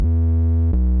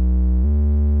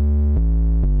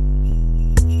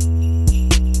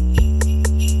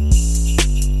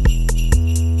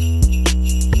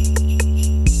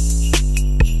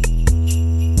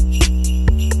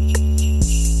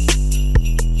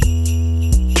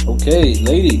Okay,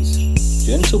 ladies,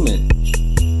 gentlemen,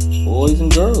 boys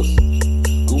and girls,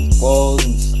 goofballs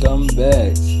and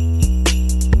scumbags.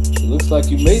 It looks like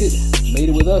you made it. Made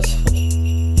it with us.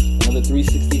 Another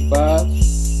 365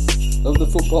 of the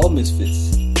Football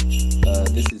Misfits.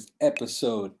 This is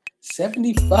episode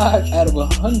 75 out of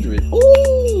 100.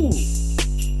 Ooh!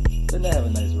 Doesn't that have a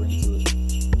nice ring to it?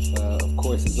 Of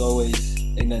course, as always,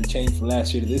 ain't nothing changed from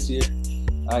last year to this year.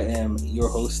 I am your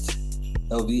host,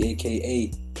 LV,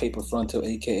 a.k.a. Paper Fronto,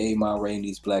 a.k.a. Ma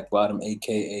Rainey's Black Bottom,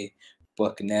 a.k.a.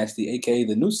 Buck Nasty, a.k.a.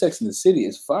 the new Sex in the City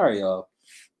is fire, y'all.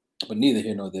 But neither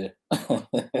here nor there.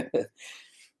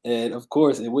 And, of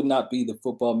course, it would not be the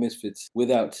Football Misfits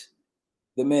without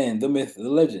the man, the myth, the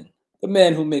legend, the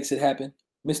man who makes it happen,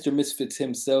 Mr. Misfits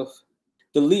himself,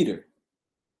 the leader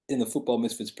in the Football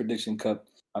Misfits Prediction Cup.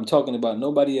 I'm talking about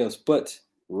nobody else but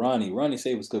Ronnie. Ronnie,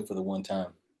 say what's good for the one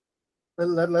time.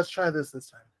 Let's try this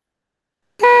time.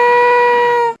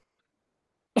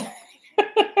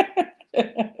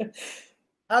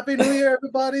 Happy New Year,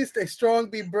 everybody. Stay strong,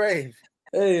 be brave.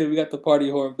 Hey, we got the party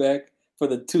horn back for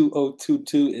the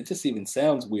 2022. It just even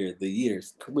sounds weird. The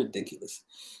year's ridiculous.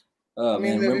 I mean,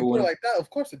 man, remember when like that? Of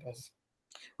course it does.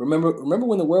 Remember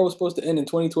when the world was supposed to end in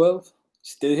 2012?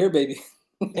 Still here, baby.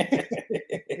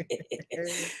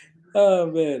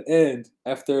 Oh man! And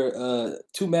after a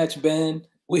 2-match ban,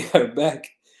 we are back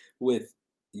with,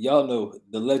 y'all know,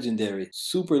 the legendary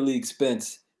Super League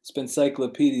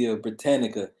Spencyclopedia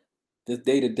Britannica, the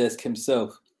data desk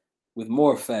himself, with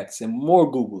more facts and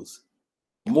more Googles,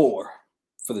 more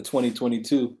for the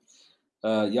 2022.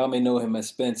 Y'all may know him as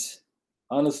Spence.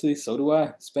 Honestly, so do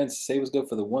I. Spence, say what's good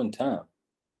for the one time.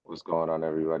 What's going on,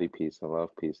 everybody? Peace and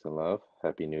love, peace and love.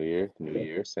 Happy New Year. New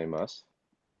Year, same us.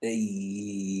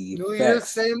 Hey, New Year,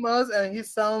 same us, and he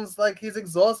sounds like he's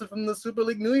exhausted from the Super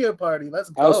League New Year party. Let's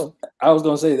go. I was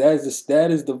gonna say that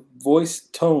is the voice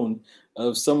tone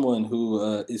of someone who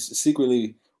is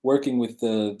secretly working with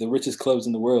the richest clubs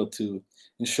in the world to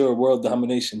ensure world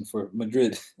domination for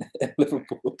Madrid and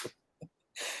Liverpool.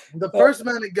 The first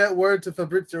man to get word to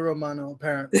Fabrizio Romano,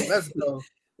 apparently. Let's go.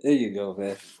 There you go,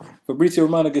 man. Fabrizio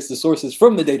Romano gets the sources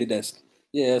from the data desk.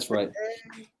 Yeah, that's right.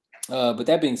 But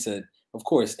that being said, of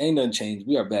course, ain't nothing changed.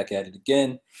 We are back at it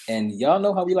again. And y'all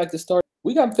know how we like to start.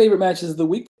 We got favorite matches of the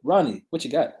week. Ronnie, what you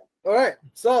got? All right.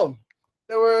 So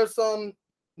there was a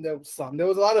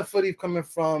lot of footy coming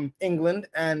from England,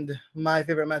 and my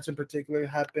favorite match in particular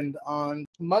happened on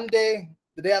Monday,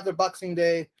 the day after Boxing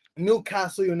Day,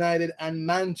 Newcastle United and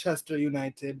Manchester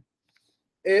United.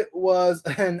 It was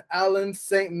an Alan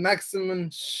St. Maximin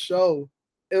show.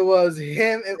 It was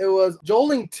him, it was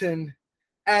Joelinton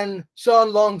and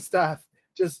Sean Longstaff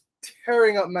just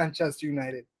tearing up Manchester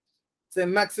United. St.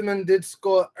 Maximin did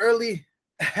score early,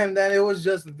 and then it was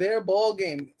just their ball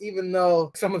game, even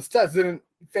though some of the stats didn't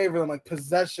favor them, like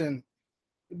possession.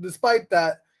 Despite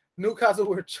that, Newcastle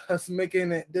were just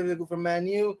making it difficult for Man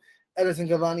U. Edison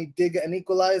Cavani did get an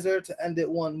equalizer to end it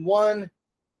 1-1.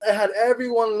 I had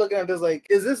everyone looking at this like,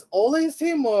 is this Ole's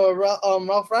team or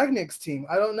Ralph Ragnick's team?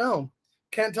 I don't know.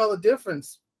 Can't tell the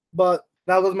difference. But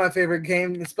that was my favorite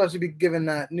game, especially given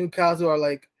that Newcastle are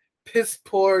like piss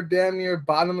poor, damn near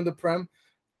bottom of the Prem,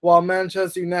 while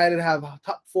Manchester United have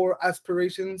top 4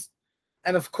 aspirations.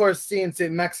 And of course, seeing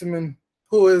St. Maximin,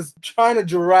 who is trying to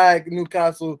drag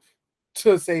Newcastle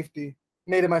to safety,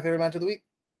 made it my favorite match of the week.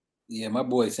 Yeah, my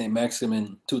boy St.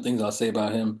 Maximin, 2 things I'll say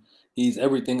about him. He's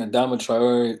everything Adama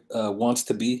Traore wants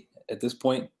to be at this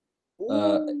point.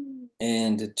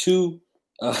 And 2,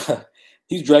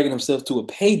 he's dragging himself to a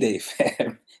payday,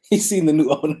 fam. He's seen the new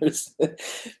owners.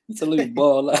 So let me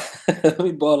ball out. Let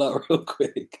me ball out real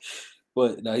quick.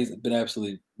 But no, he's been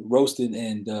absolutely roasted.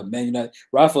 And Man United,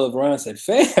 Rafael Varane said,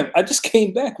 fam, I just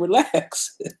came back.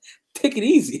 Relax. Take it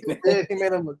easy, man. Yeah, he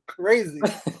made him look crazy.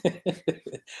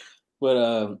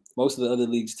 But most of the other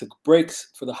leagues took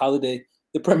breaks for the holiday.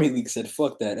 The Premier League said,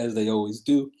 fuck that, as they always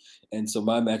do. And so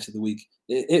my match of the week,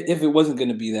 if it wasn't going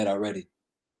to be that already,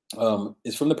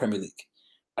 is from the Premier League.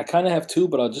 I kind of have 2,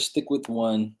 but I'll just stick with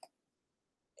one.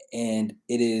 And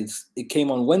it came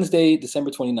on Wednesday,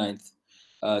 December 29th,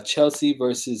 Chelsea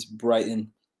versus Brighton.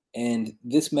 And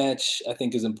this match, I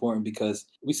think, is important because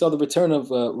we saw the return of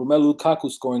Romelu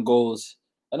Lukaku scoring goals,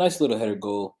 a nice little header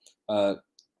goal,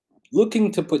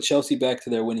 looking to put Chelsea back to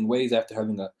their winning ways after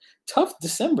having a tough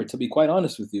December, to be quite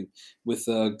honest with you, with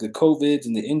the COVIDs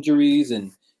and the injuries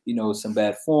and, some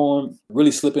bad form,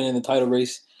 really slipping in the title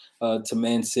race to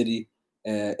Man City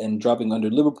and dropping under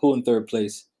Liverpool in 3rd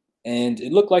place. And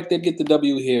it looked like they'd get the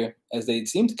W here as they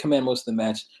seemed to command most of the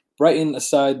match. Brighton, a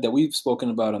side that we've spoken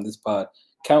about on this pod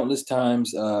countless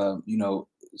times,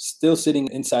 still sitting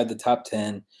inside the top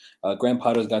 10. Graham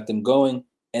Potter's got them going,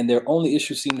 and their only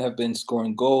issue seem to have been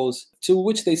scoring goals, to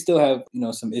which they still have,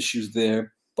 some issues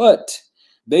there. But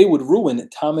they would ruin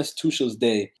Thomas Tuchel's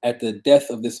day at the death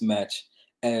of this match,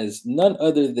 as none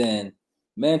other than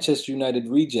Manchester United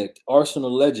reject,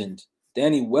 Arsenal legend,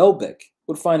 Danny Welbeck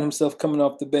would find himself coming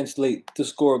off the bench late to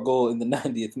score a goal in the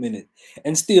 90th minute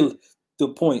and steal the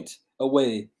point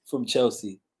away from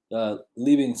Chelsea,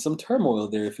 leaving some turmoil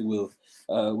there, if you will,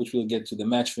 which we'll get to. The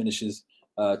match finishes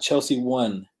Chelsea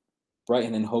 1,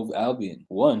 Brighton and Hove Albion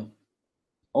 1.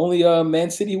 Only Man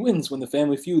City wins when the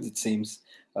family feuds, it seems.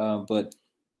 But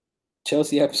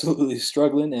Chelsea absolutely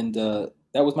struggling, and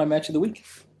that was my match of the week.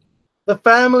 The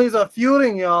families are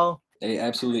feuding, y'all. They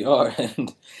absolutely are,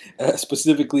 and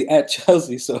specifically at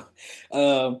Chelsea. So,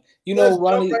 Let's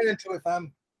Ronnie, jump right into it,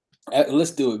 fam. Let's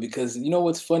do it, because you know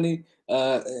what's funny?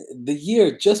 The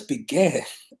year just began,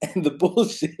 and the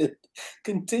bullshit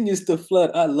continues to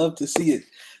flood. I love to see it.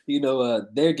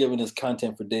 They're giving us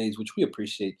content for days, which we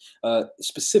appreciate,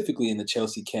 specifically in the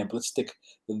Chelsea camp. Let's stick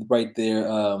right there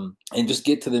and just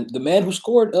get to the man who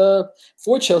scored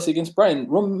for Chelsea against Brighton,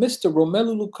 Mr.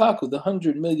 Romelu Lukaku, the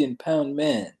 £100 million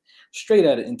man, straight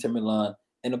out of Inter Milan.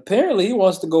 And apparently he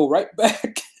wants to go right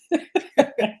back.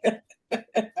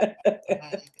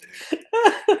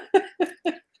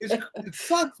 It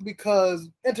sucks because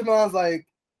Inter Milan's like,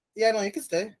 yeah, no, you can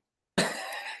stay.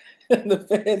 And the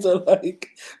fans are like,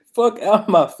 fuck out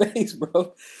my face,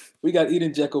 bro. We got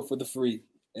Eden Dzeko for the free,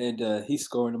 and he's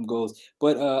scoring them goals.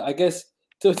 But I guess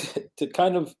to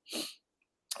kind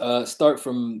of start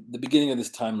from the beginning of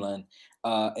this timeline,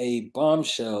 a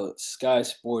bombshell Sky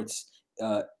Sports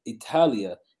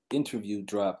Italia interview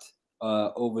dropped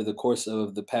over the course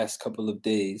of the past couple of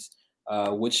days,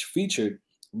 which featured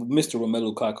Mr.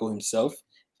 Romelu Lukaku himself,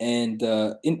 and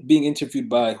being interviewed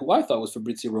by who I thought was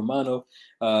Fabrizio Romano.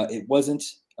 It wasn't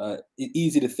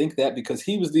easy to think that, because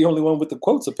he was the only one with the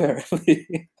quotes,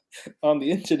 apparently, on the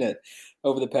internet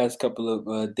over the past couple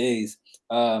of days.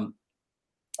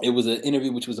 It was an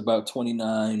interview which was about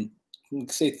 29,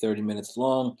 say 30 minutes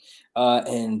long,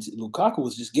 and Lukaku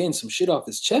was just getting some shit off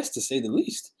his chest, to say the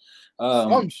least.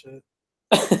 Some shit.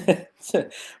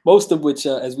 Most of which,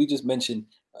 as we just mentioned,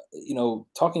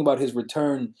 talking about his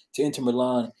return to Inter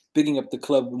Milan, bigging up the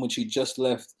club in which he just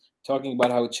left, talking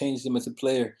about how it changed him as a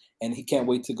player, and he can't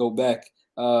wait to go back.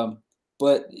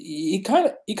 But he kind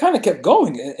of kept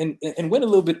going and went a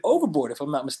little bit overboard, if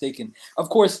I'm not mistaken. Of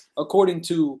course, according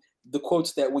to the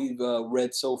quotes that we've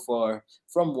read so far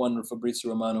from one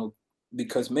Fabrizio Romano,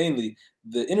 because mainly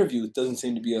the interview doesn't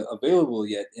seem to be available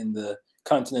yet in the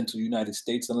continental United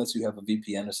States, unless you have a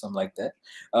VPN or something like that.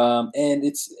 And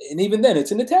even then,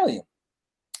 it's in Italian.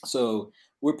 So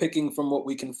we're picking from what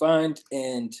we can find.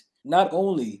 And not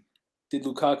only did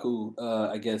Lukaku,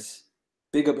 I guess,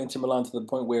 big up Inter Milan to the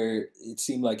point where it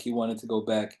seemed like he wanted to go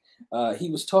back,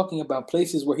 he was talking about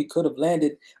places where he could have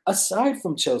landed aside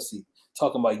from Chelsea.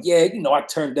 Talking about, I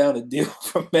turned down a deal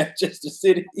from Manchester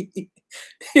City.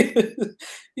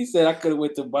 He said I could have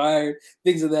went to Bayern,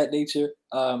 things of that nature.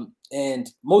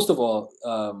 And most of all,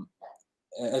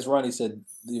 as Ronnie said,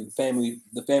 the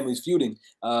family's feuding.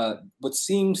 What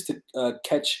seems to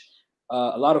catch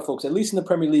a lot of folks, at least in the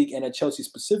Premier League and at Chelsea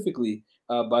specifically,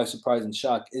 by surprise and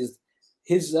shock, is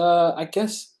his, I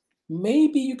guess,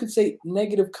 maybe you could say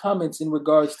negative comments in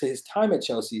regards to his time at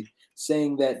Chelsea,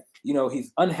 saying that,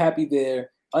 he's unhappy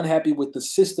there, unhappy with the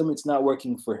system. It's not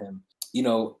working for him.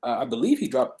 I believe he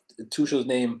dropped Tuchel's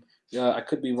name. I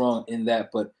could be wrong in that,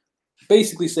 but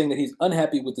basically saying that he's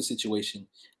unhappy with the situation.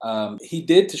 He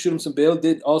did, to shoot him some bail,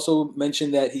 did also mention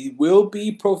that he will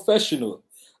be professional.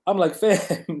 I'm like,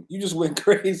 fam, you just went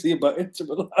crazy about Inter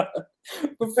Milan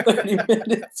for 30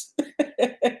 minutes.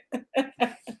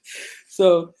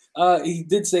 So he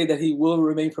did say that he will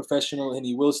remain professional and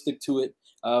he will stick to it.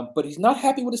 But he's not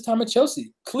happy with his time at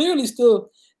Chelsea. Clearly,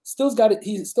 still's got it.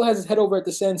 He still has his head over at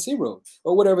the San Siro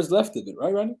or whatever's left of it,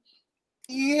 right, Ronnie?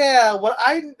 Yeah.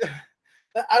 I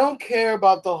don't care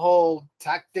about the whole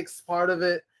tactics part of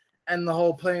it and the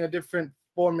whole playing a different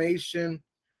formation,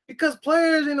 because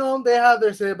players, they have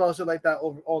their say about shit like that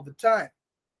all the time.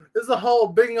 This is a whole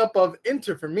bigging up of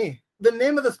Inter for me. The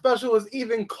name of the special was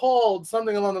even called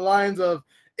something along the lines of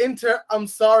Inter, I'm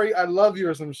sorry, I love you,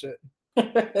 or some shit.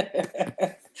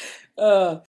 That's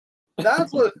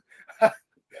what I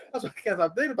can't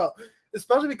stop thinking about,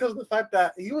 especially because of the fact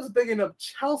that he was bigging up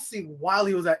Chelsea while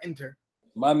he was at Inter.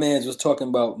 My man was talking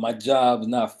about my job is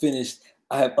not finished.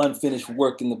 I have unfinished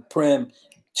work in the Prem.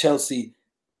 Chelsea,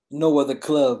 no other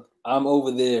club. I'm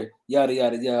over there. Yada,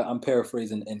 yada, yada. I'm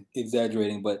paraphrasing and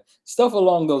exaggerating, but stuff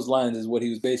along those lines is what he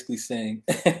was basically saying.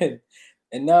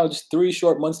 And now, just 3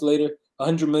 short months later,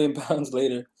 100 million pounds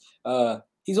later,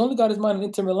 he's only got his mind on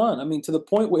Inter Milan. I mean, to the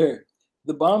point where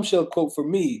the bombshell quote for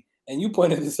me, and you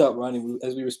pointed this out, Ronnie,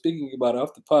 as we were speaking about it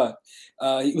off the pod,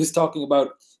 he was talking about,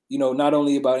 not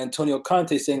only about Antonio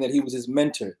Conte saying that he was his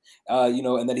mentor,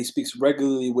 and that he speaks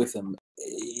regularly with him.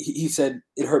 He said,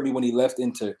 it hurt me when he left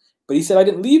Inter, but he said, I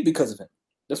didn't leave because of him.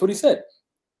 That's what he said.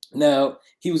 Now,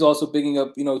 he was also bigging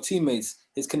up, teammates,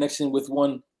 his connection with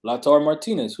one Lautaro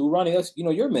Martinez, who, Ronnie, that's,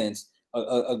 your man's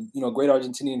a great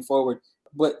Argentinian forward.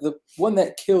 But the one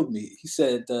that killed me, he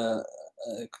said,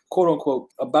 quote unquote,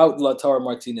 about Lautaro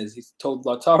Martinez. He told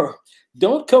Lautaro,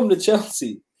 don't come to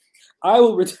Chelsea. I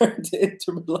will return to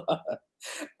Inter Milan.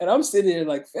 And I'm sitting here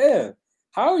like, fam,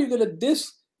 how are you going to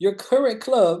diss your current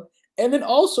club and then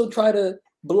also try to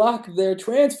block their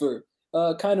transfer,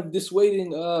 kind of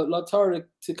dissuading Lautaro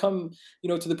to come,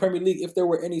 to the Premier League if there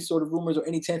were any sort of rumors or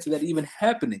any chance of that even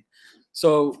happening?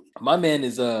 So my man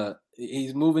is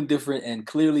he's moving different, and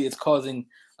clearly it's causing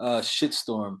a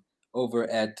shitstorm over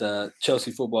at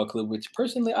Chelsea Football Club, which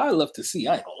personally I love to see.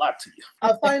 I ain't gonna lie to you.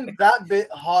 I find that bit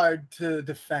hard to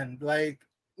defend. Like,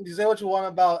 you say what you want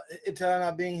about Italian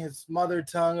not being his mother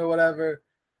tongue or whatever,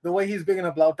 the way he's bigging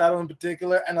up Lautaro in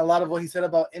particular, and a lot of what he said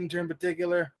about Inter in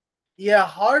particular. Yeah,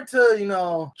 hard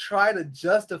to, try to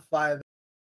justify that.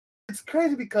 It's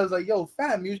crazy because, like, yo,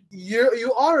 fam,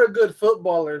 you are a good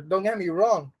footballer. Don't get me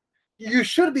wrong. You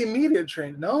should be media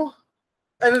trained, no?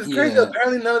 And it's crazy. Yeah.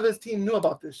 Apparently, none of his team knew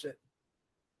about this shit.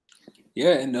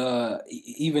 Yeah, and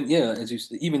as you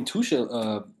said, even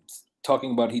Tuchel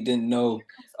talking about he didn't know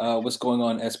what's going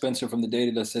on as Spencer from the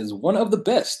Data that says one of the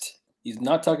best. He's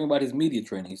not talking about his media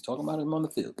training. He's talking about him on the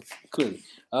field, clearly.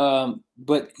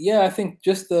 But yeah, I think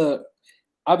just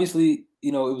obviously,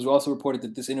 it was also reported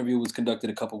that this interview was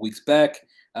conducted a couple weeks back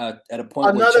at a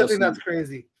point. Another thing that's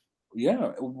crazy.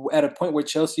 Yeah, at a point where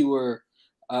Chelsea were,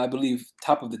 I believe,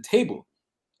 top of the table.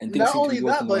 And not only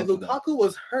that, but Lukaku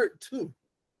was hurt too.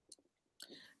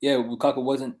 Yeah, Lukaku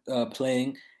wasn't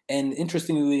playing, and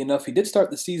interestingly enough, he did start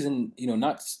the season,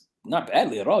 not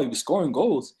badly at all. He was scoring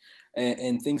goals,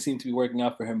 and things seemed to be working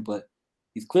out for him. But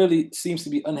he clearly seems to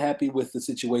be unhappy with the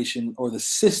situation or the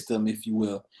system, if you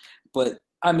will. But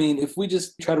I mean, if we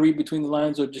just try to read between the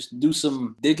lines or just do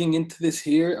some digging into this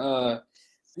here,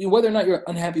 whether or not you're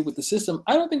unhappy with the system,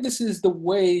 I don't think this is the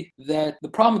way that the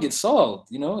problem gets solved.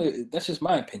 That's just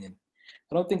my opinion.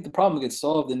 I don't think the problem gets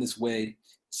solved in this way.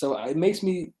 So it makes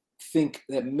me think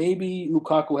that maybe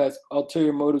Lukaku has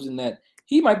ulterior motives in that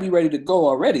he might be ready to go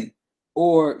already,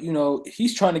 or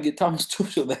he's trying to get Thomas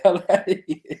Tuchel the hell out of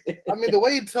here. I mean, the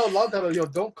way you tell Lautaro, yo,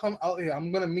 don't come out here,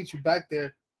 I'm gonna meet you back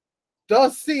there,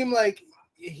 does seem like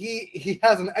he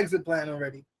has an exit plan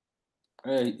already.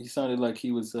 Right, he sounded like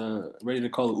he was ready to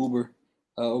call an Uber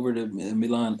over to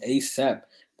Milan ASAP.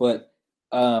 But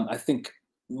I think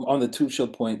on the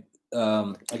Tuchel point,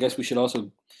 I guess we should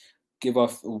also give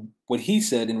off what he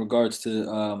said in regards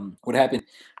to what happened.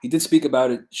 He did speak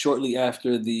about it shortly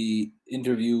after the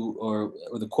interview or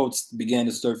the quotes began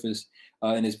to surface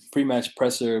in his pre-match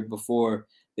presser before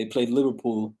they played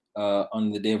Liverpool on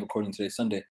the day of recording today,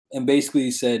 Sunday. And basically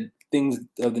he said things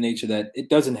of the nature that it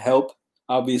doesn't help.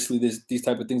 Obviously, these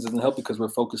type of things doesn't help because we're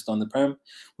focused on the Prem.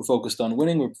 We're focused on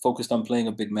winning. We're focused on playing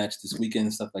a big match this weekend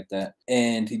and stuff like that.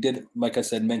 And he did, like I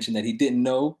said, mention that he didn't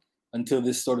know until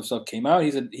this sort of stuff came out.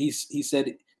 He said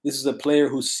this is a player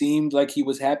who seemed like he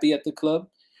was happy at the club.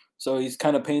 So he's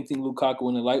kind of painting Lukaku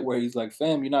in a light where he's like,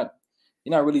 fam, you're not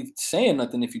really saying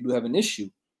nothing if you do have an issue.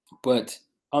 But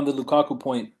on the Lukaku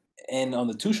point and on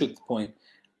the Tuchel point,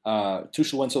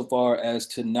 Tuchel went so far as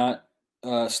to not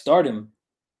start him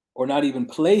or not even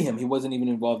play him. He wasn't even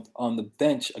involved on the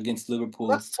bench against Liverpool.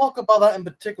 Let's talk about that in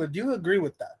particular. Do you agree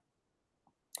with that?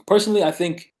 Personally, I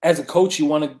think as a coach, you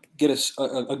want to get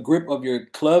a grip of your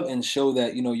club and show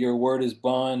that, your word is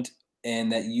bond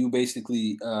and that you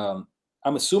basically, I'm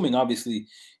assuming, obviously,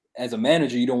 as a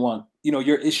manager, you don't want,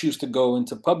 your issues to go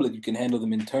into public. You can handle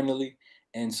them internally.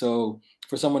 And so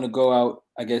for someone to go out,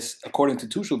 I guess, according to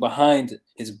Tuchel, behind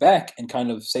his back and kind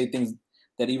of say things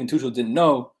that even Tuchel didn't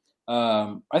know,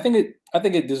 I think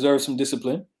it deserves some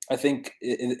discipline. I think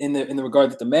in the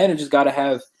regard that the manager's got to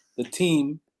have the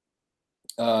team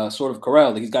sort of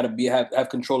corralled. He's got to have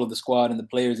control of the squad and the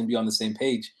players and be on the same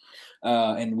page.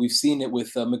 And we've seen it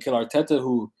with Mikel Arteta,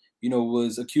 who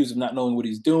was accused of not knowing what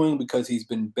he's doing because he's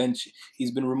been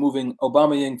removing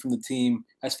Aubameyang from the team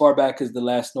as far back as the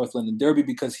last North London Derby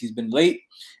because he's been late.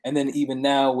 And then even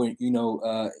now, when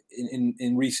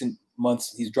in recent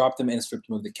months, he's dropped him and stripped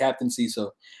him of the captaincy.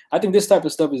 So I think this type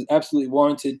of stuff is absolutely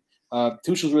warranted.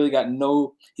 Tuchel's really got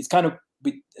he's kind of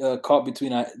caught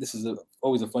between. This is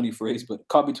always a funny phrase, but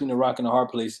caught between a rock and a hard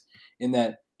place. In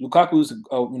that Lukaku's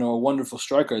a wonderful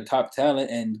striker, a top talent,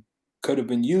 and could have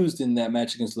been used in that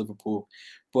match against Liverpool,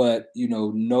 but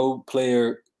no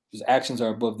player's actions are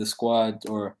above the squad,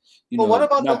 or But what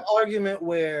about the argument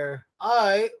where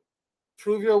I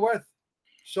prove your worth?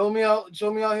 Show me out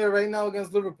here right now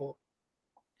against Liverpool.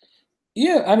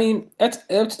 Yeah, I mean that's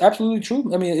absolutely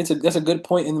true. I mean that's a good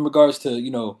point in regards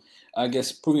to I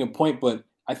guess proving a point, but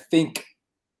I think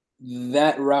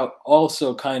that route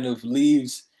also kind of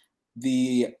leaves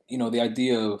the the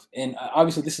idea of, and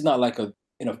obviously this is not like an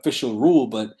official rule,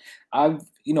 but I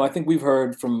think we've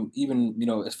heard from even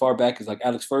as far back as like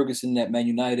Alex Ferguson at Man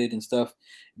United and stuff,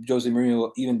 Jose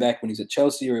Mourinho even back when he's at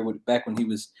Chelsea or back when he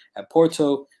was at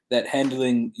Porto, that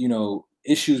handling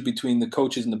issues between the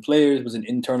coaches and the players was an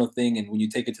internal thing, and when you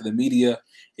take it to the media,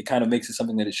 it kind of makes it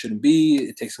something that it shouldn't be.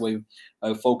 It takes away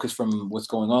focus from what's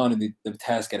going on and the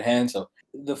task at hand. So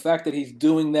the fact that he's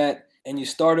doing that and you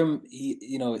start him,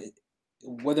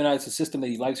 whether or not it's a system that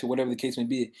he likes or whatever the case may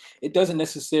be, it doesn't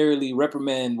necessarily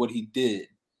reprimand what he did,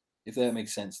 if that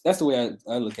makes sense. That's the way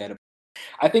I look at it.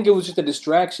 I think it was just a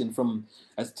distraction from,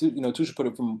 as Tuchel put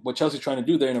it, from what Chelsea's trying to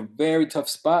do. They're in a very tough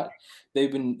spot.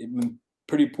 They've been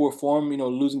pretty poor form,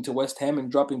 losing to West Ham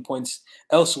and dropping points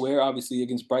elsewhere, obviously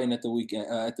against Brighton at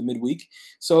the midweek.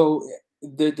 So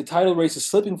the title race is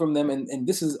slipping from them, and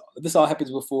this all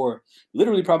happens before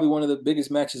literally probably one of the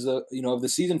biggest matches of the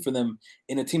season for them,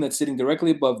 in a team that's sitting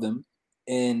directly above them,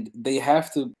 and they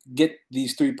have to get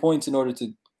these 3 points in order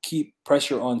to keep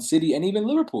pressure on City and even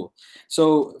Liverpool.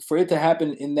 So for it to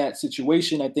happen in that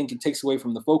situation, I think it takes away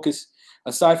from the focus,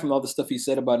 aside from all the stuff he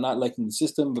said about not liking the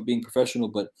system but being professional.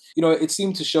 But it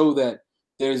seemed to show that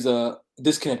there's a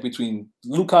disconnect between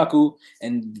Lukaku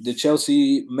and the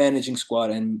Chelsea managing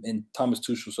squad and Thomas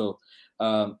Tuchel. So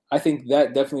I think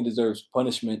that definitely deserves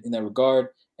punishment in that regard.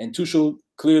 And Tuchel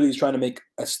clearly is trying to make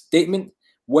a statement.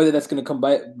 Whether that's going to come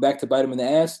back to bite him in the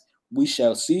ass, we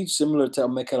shall see. Similar to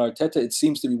Mikel Arteta, it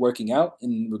seems to be working out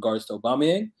in regards to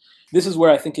Aubameyang. This is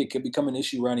where I think it could become an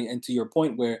issue, Ronnie, and to your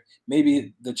point, where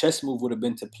maybe the chess move would have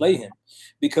been to play him,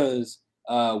 because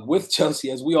with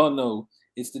Chelsea, as we all know,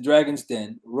 it's the Dragon's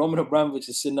Den. Roman Abramovich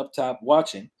is sitting up top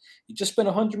watching. He just spent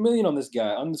 $100 million on this guy,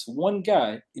 on this one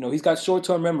guy. He's got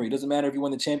short-term memory. It doesn't matter if you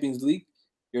won the Champions League.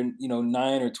 You're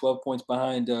 9 or 12 points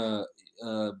behind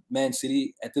Man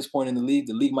City at this point in the league.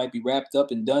 The league might be wrapped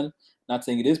up and done. Not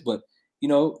saying it is, but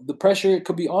the pressure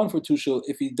could be on for Tuchel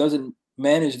if he doesn't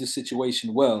manage the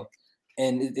situation well.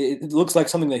 And it looks like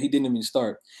something that he didn't even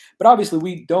start. But obviously,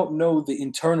 we don't know the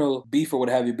internal beef or what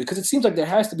have you, because it seems like there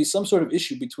has to be some sort of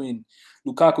issue between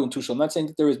Lukaku and Tuchel. I'm not saying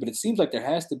that there is, but it seems like there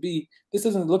has to be. This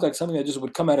doesn't look like something that just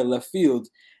would come out of left field,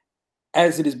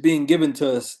 as it is being given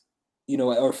to us,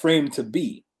 or framed to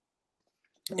be.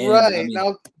 And, right.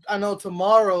 Now, I know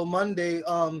tomorrow, Monday,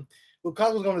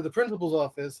 Lukaku's going to the principal's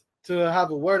office to have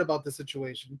a word about the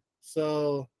situation.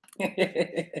 So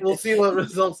we'll see what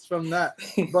results from that.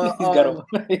 But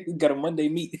he's got a Monday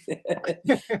meet.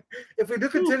 If we do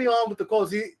continue on with the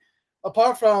quotes,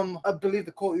 apart from, I believe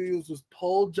the quote you used was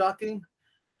pole jockeying,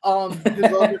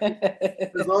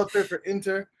 his offer for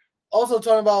Inter. Also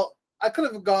talking about, I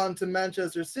could have gone to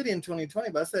Manchester City in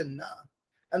 2020, but I said nah.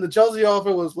 And the Chelsea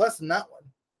offer was less than that one.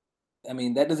 I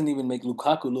mean, that doesn't even make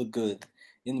Lukaku look good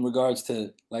in regards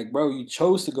to, like, bro, you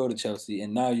chose to go to Chelsea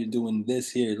and now you're doing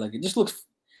this here. Like, it just looks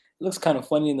kind of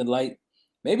funny in the light.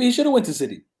 Maybe he should have went to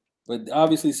City, but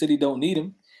obviously City don't need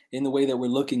him in the way that we're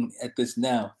looking at this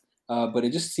now. But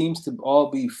it just seems to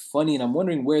all be funny, and I'm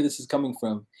wondering where this is coming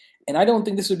from. And I don't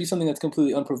think this would be something that's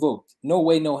completely unprovoked. No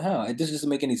way, no how. It just doesn't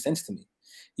make any sense to me.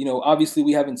 Obviously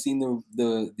we haven't seen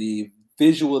the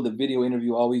visual of the video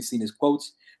interview. All we've seen is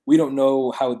quotes. We don't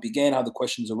know how it began, how the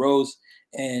questions arose,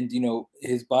 and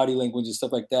his body language and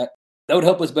stuff like that. That would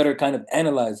help us better kind of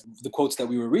analyze the quotes that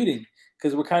we were reading,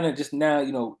 because we're kind of just now,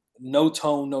 no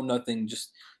tone, no nothing,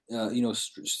 just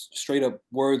straight up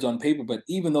words on paper. But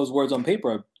even those words on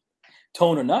paper,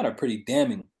 tone or not, are pretty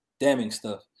damning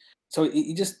stuff. So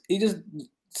it just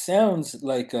sounds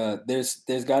like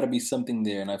there's got to be something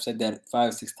there, and I've said that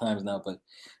 5-6 times now, but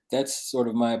that's sort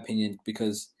of my opinion,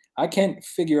 because I can't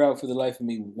figure out for the life of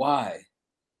me why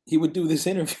he would do this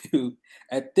interview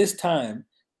at this time,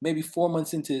 maybe 4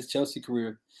 months into his Chelsea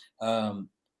career. And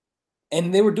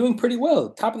they were doing pretty well.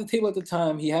 Top of the table at the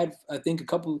time. He had, I think, a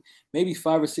couple, maybe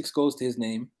 5 or 6 goals to his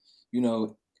name.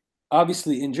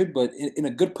 Obviously injured, but in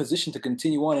a good position to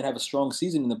continue on and have a strong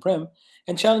season in the Prem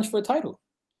and challenge for a title.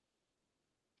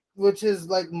 Which is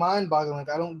like mind-boggling. Like,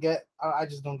 I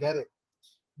just don't get it.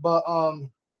 But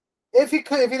if he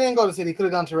didn't go to City, he could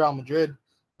have gone to Real Madrid,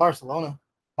 Barcelona,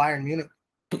 Bayern Munich.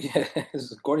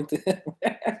 Yes, according to him.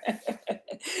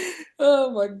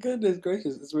 Oh my goodness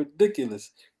gracious, it's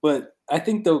ridiculous. But I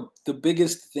think the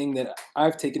biggest thing that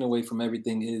I've taken away from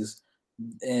everything is,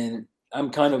 and I'm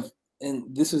kind of,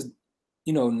 and this is,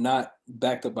 not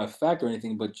backed up by fact or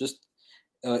anything, but just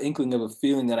inkling of a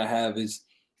feeling that I have is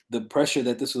the pressure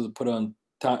that this was put on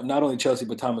not only Chelsea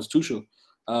but Thomas Tuchel,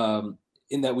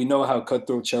 in that we know how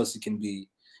cutthroat Chelsea can be,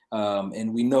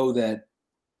 and we know that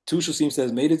Tuchel seems to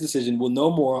have made a decision. We'll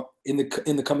know more in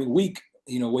the coming week.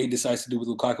 What he decides to do with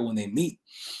Lukaku when they meet.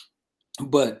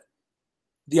 But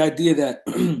the idea that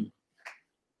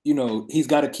he's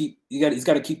got to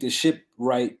keep this ship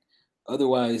right,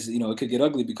 otherwise it could get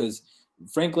ugly because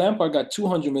Frank Lampard got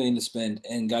 200 million to spend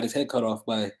and got his head cut off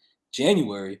by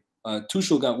January.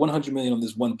 Tuchel got 100 million on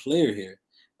this one player here,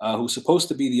 who's supposed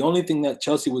to be the only thing that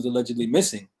Chelsea was allegedly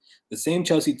missing. The same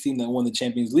Chelsea team that won the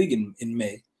Champions League in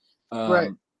May.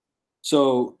 Right.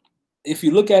 So if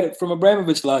you look at it from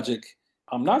Abramovich logic,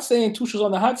 I'm not saying Tuchel's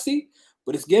on the hot seat,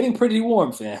 but it's getting pretty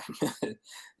warm, fam.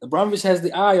 Abramovich has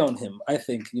the eye on him, I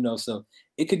think, so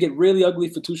it could get really ugly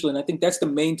for Tuchel, and I think that's the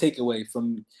main takeaway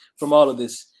from all of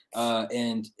this.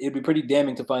 And it'd be pretty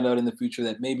damning to find out in the future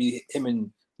that maybe him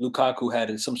and Lukaku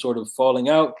had some sort of falling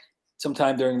out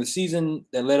sometime during the season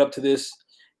that led up to this,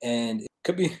 and it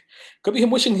could be him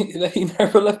wishing that he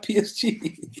never left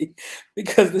PSG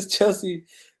because this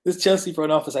Chelsea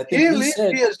front office, I think, he didn't leave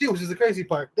PSG, which is the crazy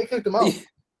part. They kicked him out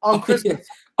on Christmas.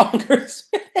 On Christmas.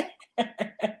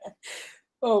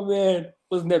 Oh man,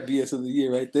 wasn't that BS of the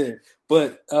year right there?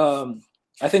 But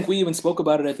I think we even spoke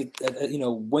about it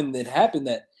when it happened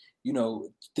that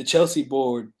the Chelsea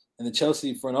board and the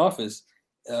Chelsea front office,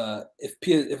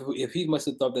 if he must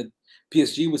have thought that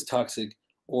PSG was toxic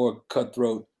or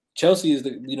cutthroat, Chelsea is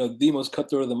the most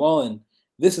cutthroat of them all, and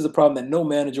this is a problem that no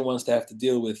manager wants to have to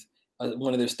deal with.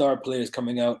 One of their star players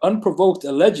coming out unprovoked,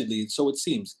 allegedly, so it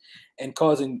seems, and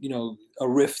causing a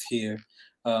rift here.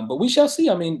 But we shall see.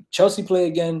 I mean, Chelsea play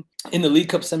again in the League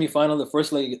Cup semifinal, the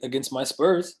first leg against my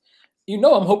Spurs. I'm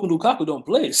hoping Lukaku don't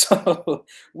play. So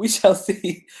we shall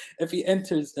see if he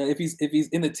enters, if he's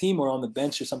in the team or on the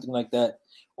bench or something like that,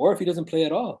 or if he doesn't play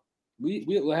at all.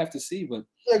 We'll have to see. But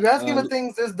yeah, grand scheme of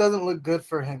things, this doesn't look good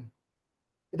for him.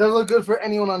 It doesn't look good for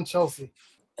anyone on Chelsea.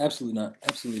 Absolutely not.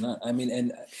 Absolutely not. I mean,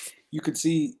 and you could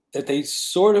see that they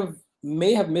sort of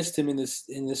may have missed him in this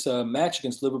match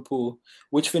against Liverpool,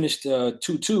 which finished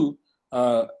 2-2,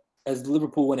 as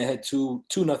Liverpool went ahead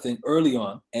 2-0 early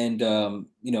on, and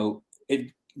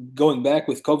it going back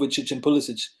with Kovacic and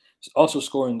Pulisic also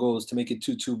scoring goals to make it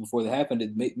 2-2 before that happened.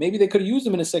 Maybe they could have used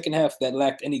him in the second half that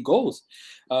lacked any goals,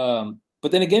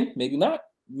 but then again, maybe not.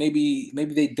 Maybe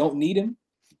they don't need him,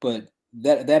 but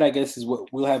that I guess is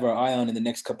what we'll have our eye on in the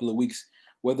next couple of weeks,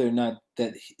 whether or not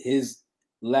that his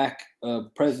lack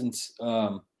of presence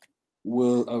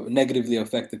will negatively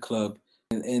affect the club,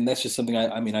 and that's just something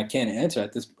I can't answer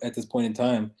at this point in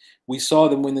time. We saw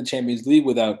them win the Champions League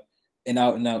without an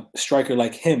out-and-out striker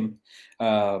like him,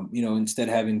 instead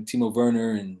having Timo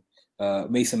Werner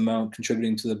and Mason Mount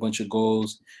contributing to a bunch of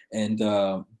goals, and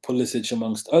Pulisic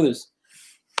amongst others,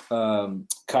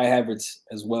 Kai Havertz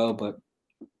as well. But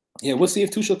yeah, we'll see if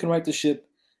Tuchel can right the ship.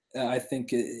 I think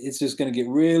it's just going to get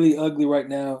really ugly right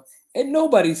now, and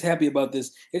nobody's happy about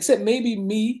this except maybe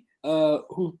me,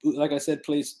 who, like I said,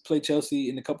 play Chelsea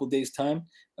in a couple of days' time.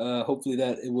 Hopefully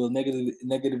that it will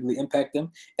negatively impact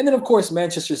them, and then of course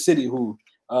Manchester City, who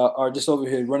are just over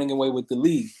here running away with the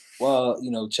league, while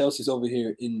Chelsea's over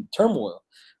here in turmoil.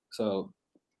 So,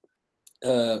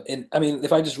 and I mean,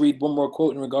 if I just read one more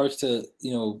quote in regards to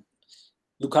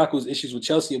Lukaku's issues with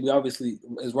Chelsea, we obviously,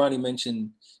 as Ronnie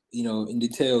mentioned, in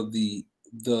detail, the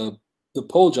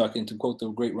pole jockeying, to quote the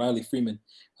great Riley Freeman,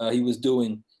 he was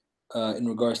doing in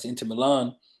regards to Inter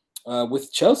Milan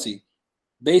with Chelsea.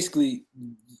 Basically,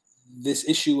 this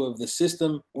issue of the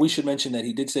system, we should mention that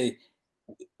he did say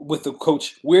with the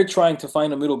coach, we're trying to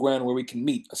find a middle ground where we can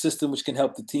meet a system which can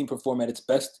help the team perform at its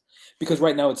best, because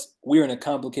right now we're in a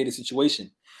complicated situation.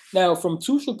 Now, from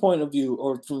Tuchel's point of view,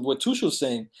 or from what Tuchel's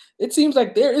saying, it seems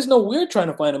like there is no we're trying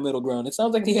to find a middle ground. It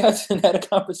sounds like he hasn't had a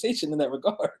conversation in that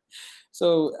regard.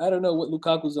 So I don't know what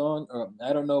Lukaku's on, or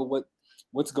I don't know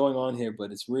what's going on here,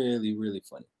 but it's really, really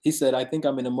funny. He said, I think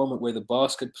I'm in a moment where the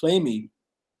boss could play me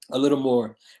a little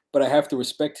more, but I have to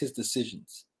respect his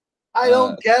decisions. I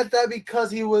don't get that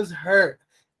because he was hurt.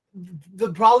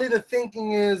 Probably the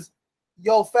thinking is,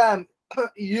 yo, fam,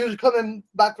 you're coming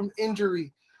back from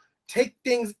injury. Take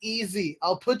things easy.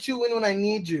 I'll put you in when I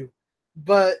need you,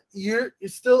 but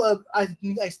it's still I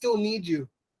still need you.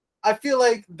 I feel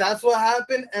like that's what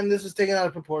happened, and this is taken out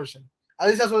of proportion. At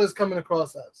least that's what it's coming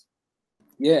across as.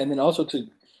 Yeah, and then also to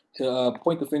to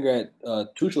point the finger at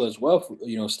Tuchel as well,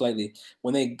 slightly.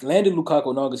 When they landed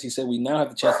Lukaku in August, he said we now have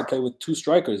the chance to play with 2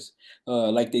 strikers,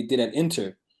 like they did at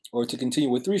Inter, or to continue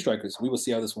with 3 strikers. We will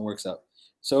see how this one works out.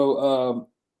 So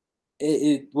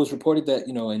it was reported that,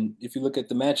 and if you look at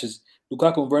the matches,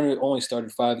 Lukaku and Werner only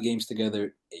started 5 games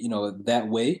together, that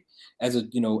way, as a,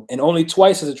 and only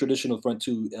twice as a traditional front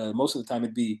two. Most of the time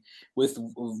it'd be with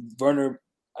Werner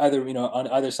either, on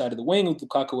either side of the wing, with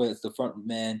Lukaku as the front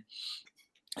man.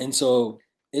 And so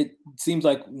it seems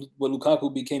like what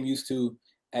Lukaku became used to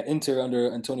at Inter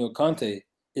under Antonio Conte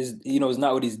is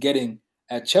not what he's getting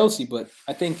at Chelsea. But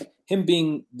I think him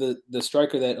being the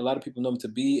striker that a lot of people know him to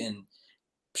be, and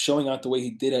showing out the way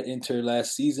he did at Inter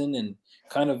last season, and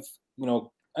kind of,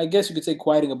 I guess you could say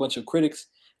quieting a bunch of critics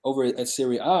over at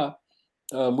Serie A.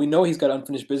 We know he's got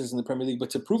unfinished business in the Premier League, but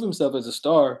to prove himself as a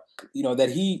star,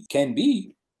 that he can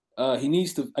be, he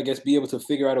needs to, I guess, be able to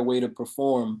figure out a way to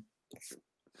perform,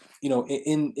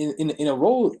 in a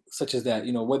role such as that,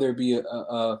 whether it be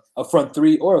a front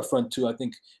 3 or a front 2. I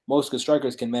think most good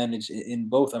strikers can manage in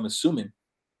both, I'm assuming.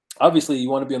 Obviously, you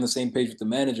want to be on the same page with the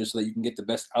manager so that you can get the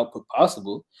best output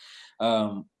possible.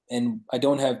 And I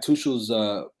don't have Tuchel's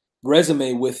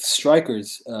resume with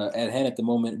strikers at hand at the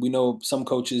moment. We know some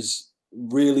coaches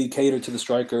really cater to the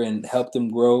striker and help them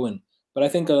grow, but I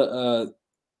think for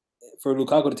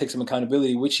Lukaku to take some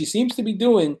accountability, which he seems to be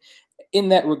doing in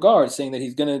that regard, saying that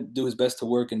he's going to do his best to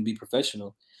work and be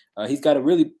professional. He's got to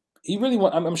really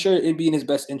want. I'm sure it'd be in his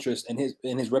best interest and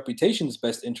his reputation's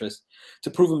best interest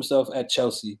to prove himself at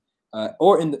Chelsea,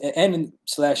 or in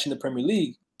the Premier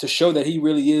League, to show that he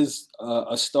really is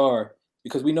a star.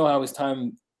 Because we know how his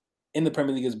time in the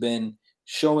Premier League has been,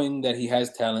 showing that he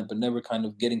has talent, but never kind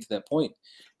of getting to that point.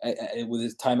 With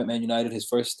his time at Man United, his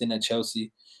first stint at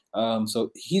Chelsea,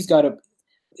 so he's got to.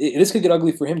 This could get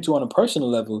ugly for him too on a personal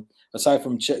level. Aside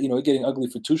from it getting ugly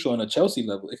for Tuchel on a Chelsea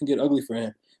level, it can get ugly for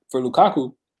him, for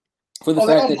Lukaku, for the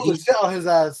fact that he's shit on his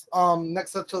ass.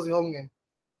 Next up Chelsea home game.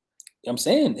 I'm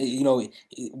saying,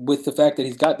 with the fact that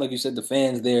he's got, like you said, the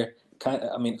fans there.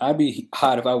 I'd be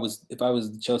hot if I was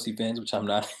the Chelsea fans, which I'm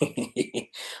not.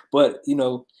 But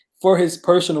for his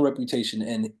personal reputation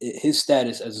and his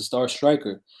status as a star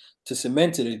striker, to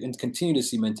cement it and continue to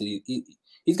cement it,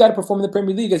 he's got to perform in the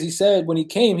Premier League. As he said when he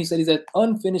came, he said he's at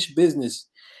unfinished business,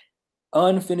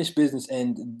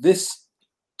 and this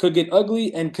could get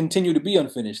ugly and continue to be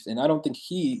unfinished. And I don't think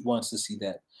he wants to see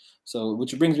that. So,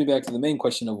 which brings me back to the main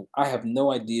question of, I have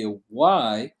no idea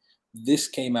why this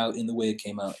came out in the way it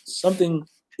came out. Something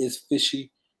is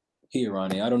fishy here,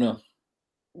 Ronnie. I don't know.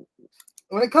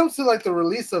 When it comes to like the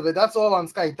release of it, that's all on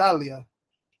Sky Italia.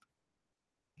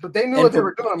 But they knew what they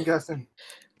were doing, I'm guessing.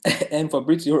 And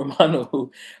Fabrizio Romano,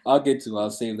 who I'll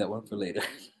save that one for later.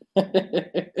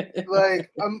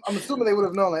 Like, I'm assuming they would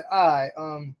have known, like,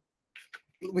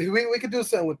 we could do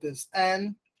something with this,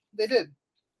 and they did.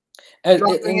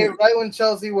 Dropping it right when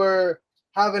Chelsea were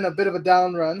having a bit of a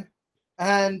down run,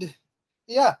 and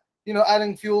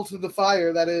adding fuel to the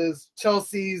fire that is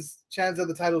Chelsea's chance of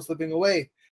the title slipping away.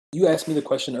 You asked me the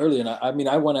question earlier, and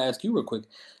I want to ask you real quick,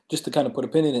 just to kind of put a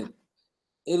pin in it.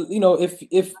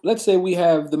 If let's say we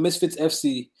have the Misfits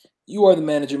FC, you are the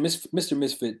manager, Mr.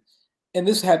 Misfit, and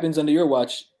this happens under your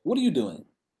watch, what are you doing?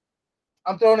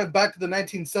 I'm throwing it back to the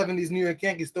 1970s New York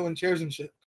Yankees, throwing chairs and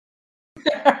shit.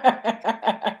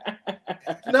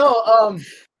 No,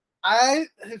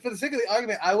 for the sake of the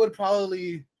argument, I would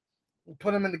probably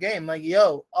put him in the game. Like,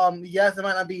 yes, it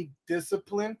might not be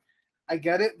discipline. I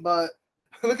get it, but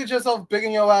look at yourself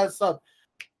bigging your ass up.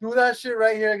 Do that shit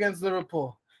right here against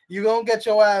Liverpool. You don't get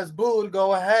your ass booed,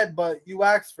 go ahead, but you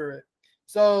asked for it.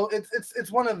 So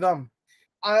it's one of them.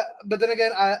 But then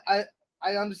again, I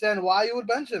understand why you would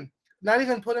bench him. Not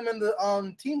even put him in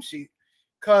the team sheet,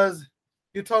 because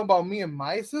you're talking about me and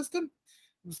my system.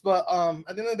 But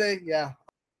at the end of the day, yeah,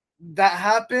 that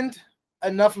happened.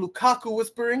 Enough Lukaku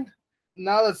whispering.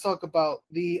 Now let's talk about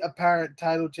the apparent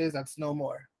title chase that's no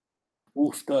more.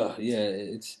 Oof, yeah,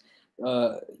 it's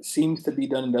seems to be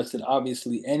done and dusted.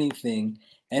 Obviously, anything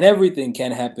and everything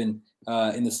can happen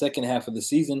in the second half of the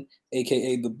season,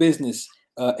 aka the business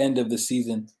end of the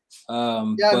season.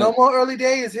 No more early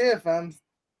days here, fam.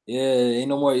 Yeah, ain't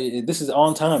no more. This is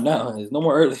on time now. There's no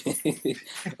more early.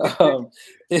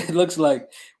 It looks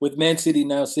like with Man City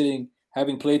now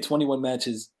having played 21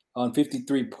 matches on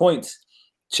 53 points,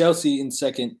 Chelsea in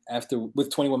second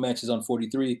with 21 matches on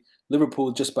 43,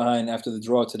 Liverpool just behind after the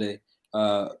draw today,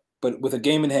 but with a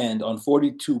game in hand on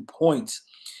 42 points.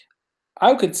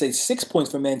 I could say 6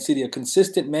 points for Man City, a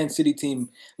consistent Man City team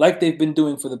like they've been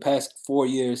doing for the past 4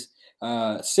 years.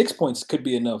 6 points could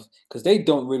be enough because they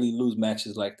don't really lose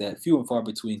matches like that, few and far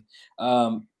between.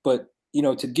 But,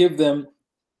 to give them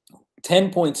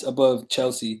 10 points above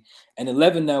Chelsea and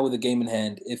 11 now with a game in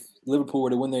hand, if Liverpool were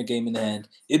to win their game in hand,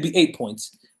 it'd be 8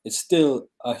 points. It's still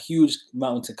a huge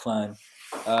mountain to climb.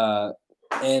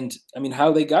 And, I mean,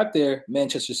 how they got there,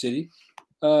 Manchester City,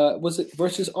 was it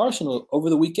versus Arsenal over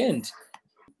the weekend.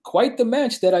 Quite the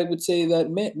match that I would say that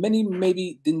many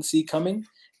maybe didn't see coming.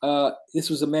 This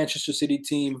was a Manchester City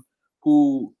team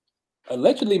who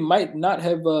allegedly might not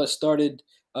have started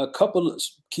a couple of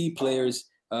key players.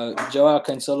 Joao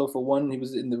Cancelo, for one, he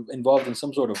was involved in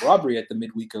some sort of robbery at the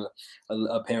midweek,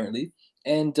 apparently.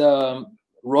 And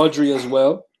Rodri as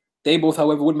well. They both,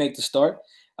 however, would make the start.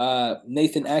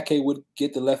 Nathan Ake would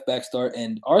get the left back start,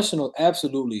 and Arsenal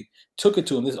absolutely took it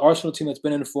to him. This Arsenal team that's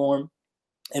been in form,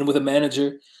 and with a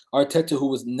manager, Arteta, who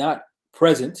was not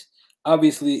present.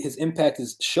 Obviously, his impact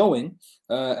is showing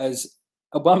as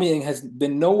Aubameyang has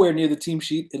been nowhere near the team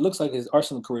sheet. It looks like his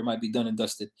Arsenal career might be done and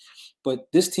dusted. But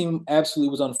this team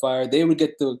absolutely was on fire. They would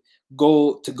get the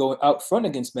goal to go out front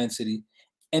against Man City,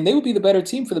 and they would be the better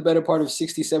team for the better part of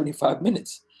 60, 75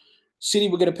 minutes. City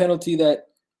would get a penalty that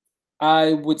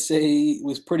I would say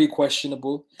was pretty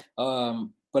questionable.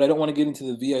 But I don't want to get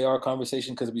into the VAR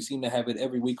conversation because we seem to have it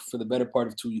every week for the better part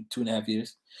of 2.5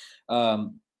 years.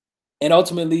 And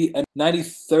ultimately, a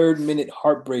 93rd minute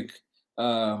heartbreak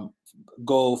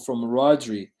goal from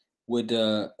Rodri would,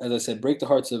 as I said, break the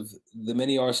hearts of the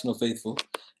many Arsenal faithful.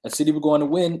 City would go on to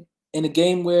win in a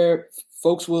game where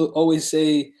folks will always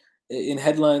say in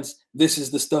headlines, this is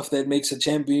the stuff that makes a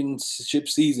championship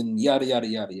season, yada, yada,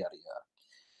 yada, yada,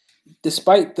 yada.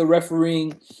 Despite the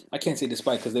refereeing, I can't say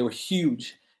despite because there were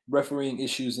huge refereeing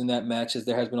issues in that match, as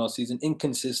there has been all season,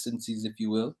 inconsistencies, if you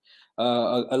will.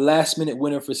 A last-minute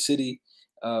winner for City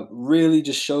really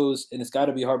just shows, and it's got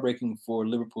to be heartbreaking for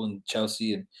Liverpool and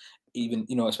Chelsea, and even,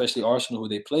 especially Arsenal, who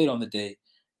they played on the day,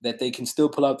 that they can still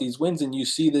pull out these wins. And you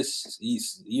see this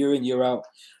year in, year out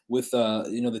with,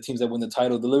 the teams that win the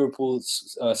title. The Liverpool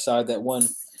side that won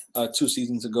 2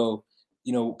 seasons ago,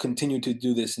 continue to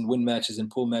do this and win matches and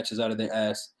pull matches out of their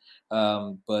ass.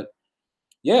 But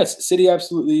yes, City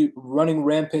absolutely running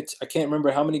rampant. I can't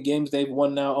remember how many games they've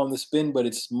won now on the spin, but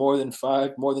it's more than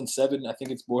 5, more than 7. I think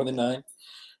it's more than 9.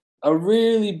 A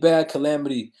really bad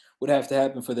calamity would have to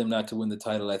happen for them not to win the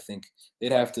title, I think.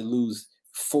 They'd have to lose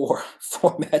 5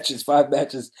 matches,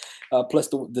 plus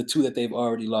the 2 that they've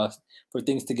already lost for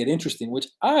things to get interesting, which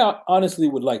I honestly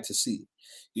would like to see.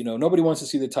 Nobody wants to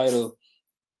see the title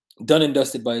done and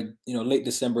dusted by late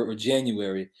December or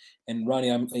January. And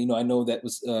Ronnie, I know that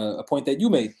was a point that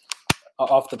you made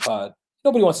off the pod.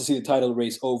 Nobody wants to see the title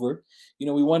race over.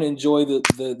 We want to enjoy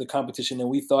the competition, and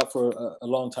we thought for a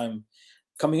long time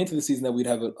coming into the season that we'd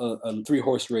have a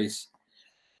 3-horse race,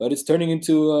 but it's turning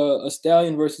into a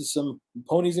stallion versus some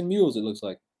ponies and mules. It looks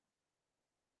like.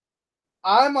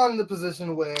 I'm on the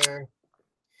position where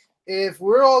if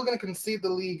we're all going to concede the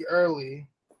league early,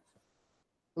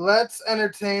 let's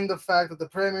entertain the fact that the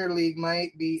Premier League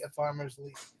might be a farmers'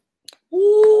 league.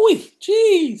 Ooh,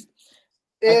 jeez.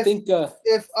 I think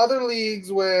if other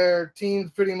leagues where teams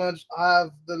pretty much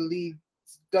have the league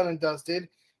done and dusted,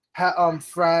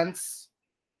 France,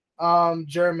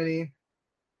 Germany,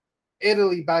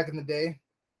 Italy back in the day,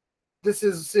 this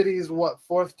is City's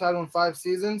 4th title in 5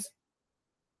 seasons.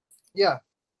 Yeah,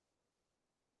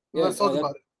 let's talk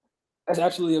about it. That's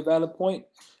absolutely a valid point.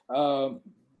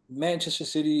 Manchester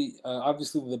City,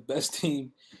 obviously the best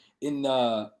team in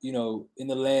in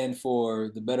the land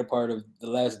for the better part of the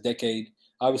last decade.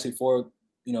 Obviously 4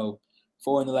 in the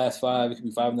last 5. It could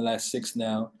be 5 in the last 6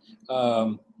 now.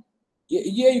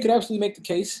 Yeah, you could absolutely make the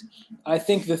case. I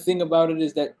think the thing about it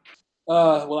is that,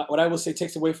 what I will say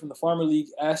takes away from the Farmer League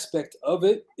aspect of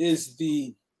it is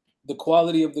the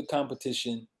quality of the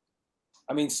competition.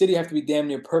 I mean, City have to be damn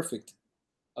near perfect,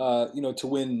 to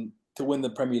win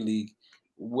the Premier League.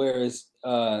 Whereas,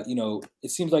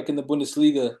 it seems like in the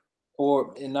Bundesliga,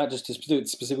 and not just to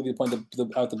specifically point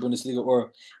out the Bundesliga,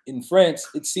 or in France,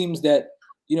 it seems that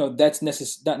that's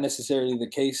not necessarily the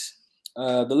case.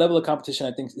 The level of competition,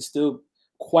 I think, is still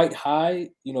quite high.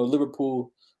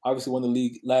 Liverpool obviously won the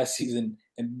league last season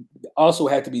and also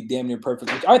had to be damn near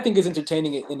perfect, which I think is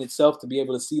entertaining in itself to be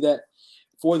able to see that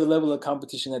for the level of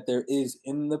competition that there is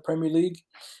in the Premier League.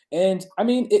 And I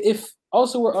mean, if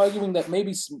also we're arguing that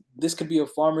maybe this could be a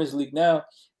farmers' league now,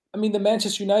 I mean, the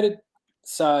Manchester United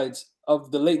sides of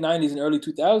the late 90s and early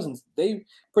 2000s, they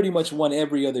pretty much won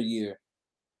every other year.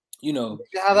 You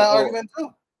have that argument too.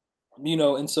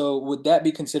 And so would that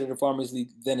be considered a farmers'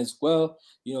 league then as well?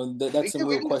 That's some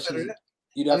real questions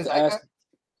you'd have to ask.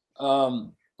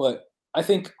 But I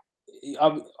think,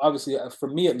 obviously, for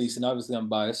me at least, and obviously I'm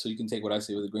biased, so you can take what I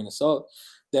say with a grain of salt,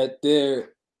 that there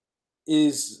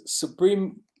is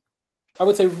supreme. I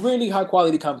would say really high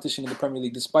quality competition in the Premier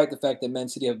League, despite the fact that Man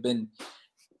City have been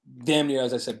damn near,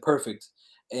 as I said, perfect.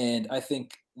 And I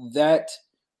think that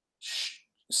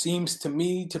seems to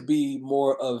me to be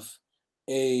more of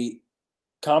a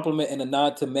compliment and a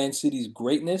nod to Man City's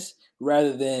greatness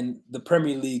rather than the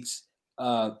Premier League's,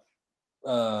 uh,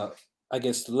 I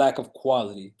guess, lack of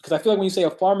quality. Because I feel like when you say a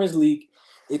Farmers League,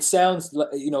 it sounds like,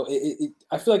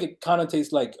 I feel like it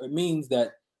connotates like, it means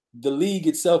that the league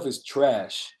itself is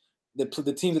trash. The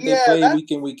teams that they play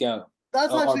week in, week out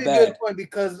that's are actually a bad. good point,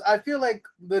 because I feel like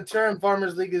the term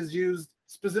Farmers League is used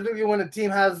specifically when a team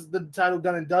has the title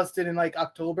done and dusted in like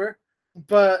October.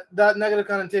 But that negative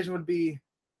connotation would be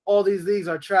all these leagues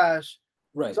are trash.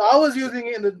 Right. So I was using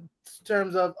it in the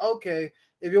terms of, okay,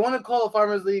 if you want to call a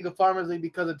Farmers League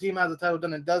because a team has a title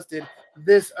done and dusted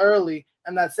this early,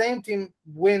 and that same team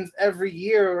wins every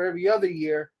year or every other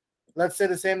year, let's say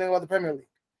the same thing about the Premier League.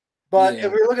 But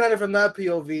if we're looking at it from that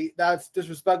POV, that's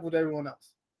disrespectful to everyone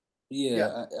else.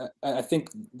 Yeah. I think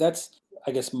that's,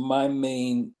 I guess, my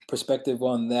main perspective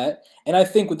on that. And I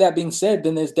think with that being said,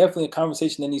 then there's definitely a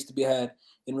conversation that needs to be had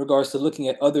in regards to looking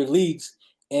at other leagues.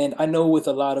 And I know with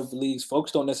a lot of leagues,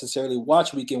 folks don't necessarily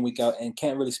watch week in, week out and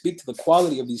can't really speak to the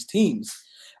quality of these teams.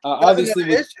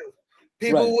 Obviously,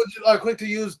 people are quick to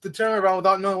use the term around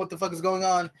without knowing what the fuck is going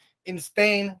on in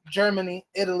Spain, Germany,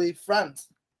 Italy, France.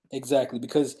 Exactly,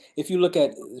 because if you look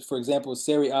at, for example,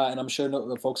 Serie A, and I'm sure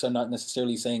folks are not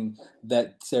necessarily saying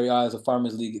that Serie A is a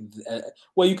Farmers League.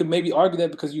 Well, you could maybe argue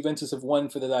that because Juventus have won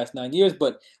for the last 9 years,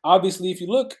 but obviously if you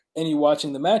look and you're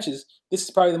watching the matches, this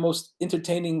is probably the most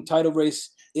entertaining title race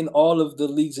in all of the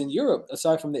leagues in Europe,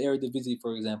 aside from the Eredivisie,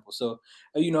 for example. So,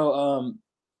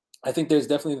 I think there's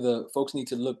definitely the folks need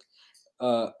to look,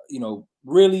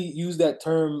 really use that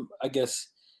term, I guess,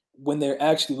 when they're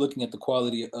actually looking at the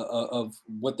quality of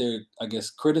what they're, I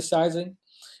guess, criticizing.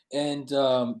 And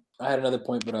I had another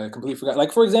point, but I completely forgot.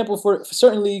 Like, for example, for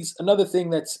certain leagues, another thing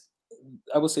that's,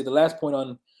 I would say the last point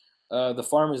on the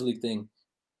Farmers League thing,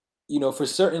 for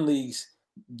certain leagues,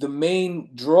 the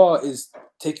main draw is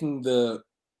taking the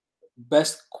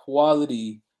best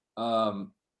quality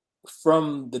from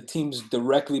the teams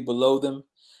directly below them.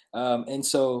 And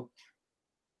so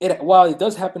while it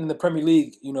does happen in the Premier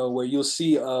League, where you'll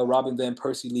see Robin van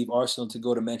Persie leave Arsenal to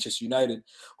go to Manchester United,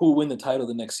 who will win the title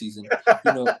the next season.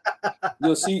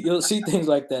 You'll see things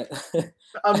like that.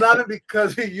 I'm laughing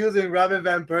because you're using Robin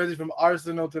van Persie from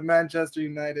Arsenal to Manchester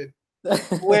United.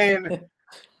 When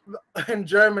in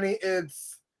Germany,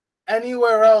 it's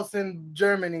anywhere else in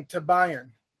Germany to Bayern.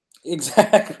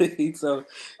 Exactly. So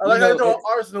I like to throw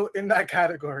Arsenal in that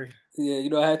category.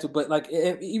 Yeah, I had to, but like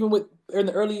even in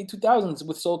the early 2000s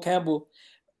with Sol Campbell,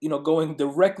 going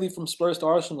directly from Spurs to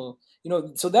Arsenal,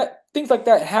 so that things like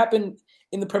that happen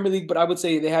in the Premier League, but I would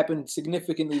say they happen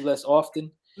significantly less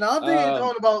often. Now I'm thinking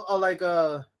talking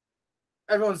about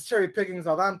everyone's cherry picking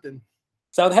Southampton.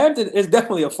 Southampton is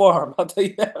definitely a farm. I'll tell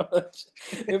you that much.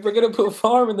 If we're gonna put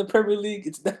farm in the Premier League,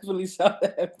 it's definitely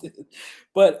Southampton.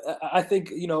 But I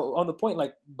think on the point,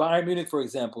 like Bayern Munich, for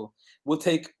example, we'll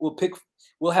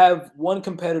have one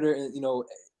competitor,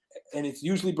 and it's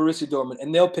usually Borussia Dortmund,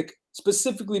 and they'll pick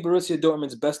specifically Borussia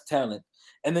Dortmund's best talent,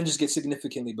 and then just get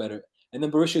significantly better. And then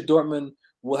Borussia Dortmund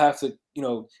will have to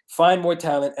find more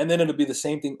talent, and then it'll be the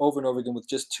same thing over and over again with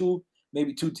just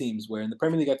maybe two teams, where in the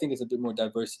Premier League, I think it's a bit more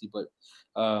diversity. But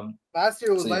last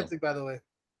year was Leipzig, by the way.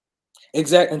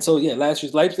 Exactly. And so, last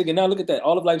year's Leipzig. And now look at that.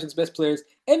 All of Leipzig's best players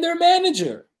and their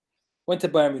manager went to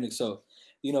Bayern Munich. So,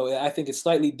 I think it's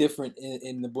slightly different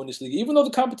in the Bundesliga, even though the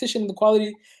competition and the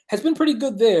quality has been pretty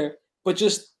good there. But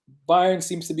just Bayern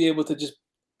seems to be able to just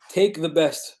take the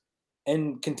best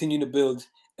and continue to build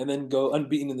and then go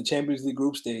unbeaten in the Champions League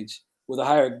group stage with a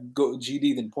higher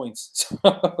GD than points. So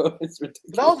it's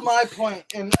ridiculous. That was my point,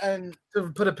 and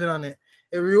to put a pin on it,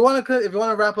 if you want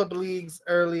to wrap up the leagues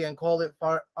early and call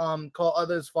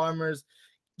others farmers,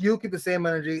 you keep the same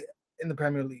energy in the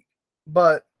Premier League.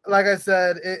 But like I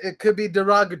said, it could be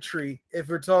derogatory if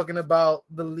we're talking about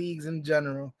the leagues in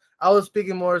general. I was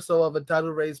speaking more so of a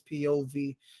title race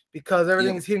POV because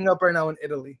everything is heating up right now in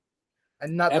Italy,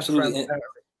 and not absolutely.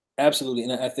 Absolutely,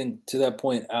 and I think to that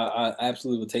point, I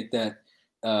absolutely would take that.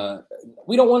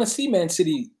 We don't want to see Man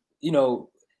City,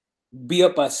 be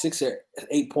up by 6 or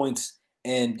 8 points,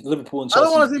 and Liverpool and Chelsea. I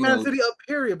don't want to see Man City up,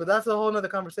 period, but that's a whole other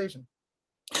conversation.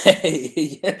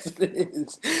 Yes, it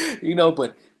is.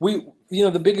 But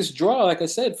the biggest draw, like I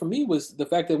said, for me was the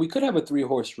fact that we could have a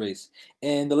 3-horse race.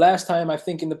 And the last time I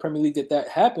think in the Premier League that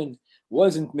happened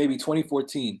was in maybe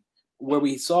 2014 where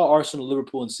we saw Arsenal,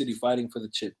 Liverpool, and City fighting for the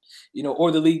chip,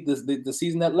 or the league, the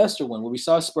season that Leicester won, where we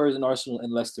saw Spurs and Arsenal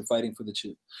and Leicester fighting for the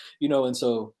chip, and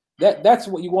so that's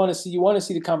what you want to see. You want to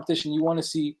see the competition. You want to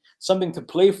see something to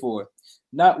play for,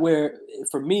 not where,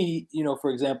 for me, for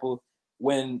example,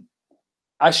 when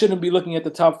I shouldn't be looking at the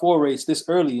top 4 race this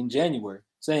early in January,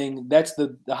 saying that's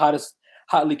the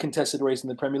hotly contested race in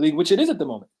the Premier League, which it is at the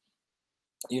moment,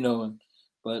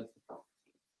 but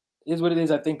it is what it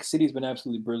is. I think City's been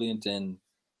absolutely brilliant, and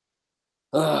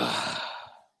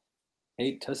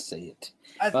hate to say it.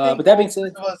 I think but that being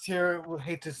said, of us here would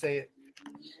hate to say it.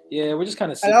 Yeah, we're just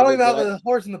kind of. And I don't even have a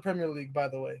horse in the Premier League, by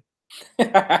the way.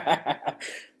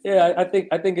 Yeah, I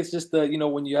think it's just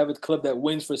when you have a club that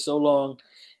wins for so long,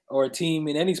 or a team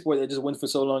in any sport that just wins for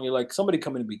so long, you're like, somebody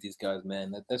come in and beat these guys,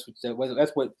 man. That's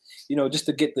what just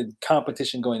to get the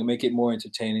competition going and make it more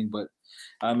entertaining. But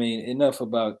I mean, enough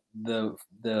about the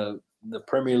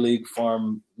Premier League,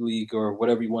 Farm League, or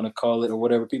whatever you want to call it, or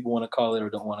whatever people want to call it or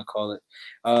don't want to call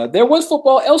it. There was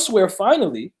football elsewhere.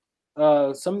 Finally,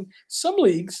 some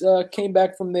leagues came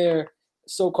back from their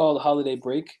so-called holiday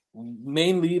break,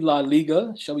 mainly La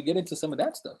Liga. Shall we get into some of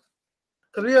that stuff?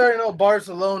 Because we already know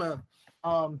Barcelona.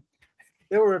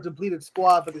 They were a depleted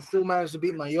squad, but they still managed to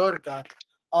beat Mallorca.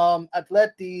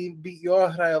 Atleti beat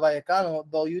your Rayo Vallecano,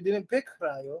 though you didn't pick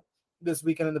Rayo this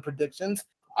weekend in the predictions.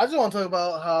 I just want to talk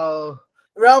about how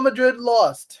Real Madrid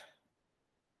lost.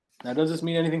 Now, does this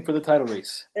mean anything for the title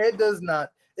race? It does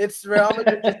not. It's Real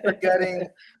Madrid just forgetting,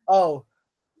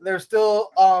 they're still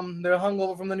they're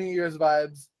hungover from the New Year's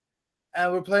vibes.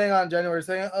 And we're playing on January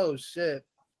 2nd. Oh shit.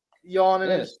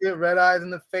 Yawning and shit, red eyes in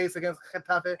the face against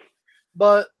Getafe.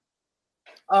 But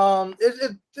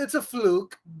it's a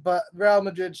fluke, but Real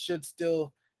Madrid should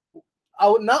still, I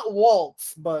would not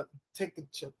waltz, but take the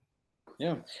chip.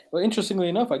 Yeah. Well, interestingly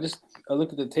enough, I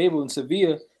looked at the table, and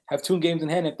Sevilla have 2 games in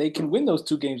hand. If they can win those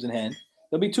 2 games in hand,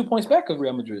 they'll be 2 points back of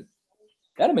Real Madrid.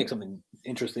 That'll make something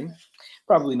interesting.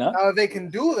 Probably not. Now, if they can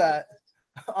do that,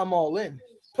 I'm all in.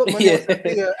 Put money on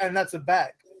Sevilla, and that's a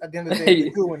bag. At the end of the day,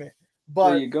 they're doing it.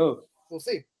 But there you go. We'll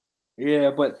see.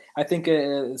 Yeah, but I think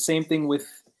same thing with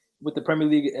the Premier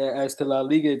League as to La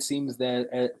Liga. It seems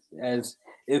that as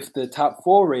if the top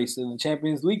 4 race in the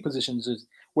Champions League positions is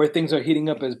where things are heating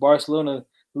up, as Barcelona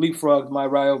leapfrogged my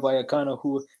Rayo Vallecano,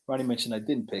 who Ronnie mentioned I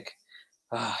didn't pick.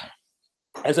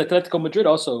 As Atletico Madrid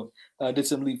also did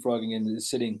some leapfrogging and is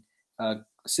sitting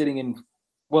in,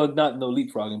 well, not no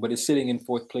leapfrogging, but it's sitting in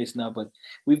 4th place now. But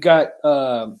we've got,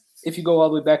 if you go all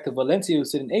the way back to Valencia,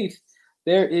 who's sitting 8th,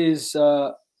 there is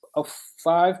a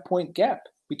 5-point gap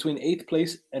between 8th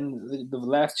place and the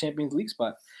last Champions League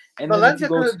spot. And Valencia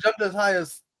could have jumped as high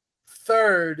as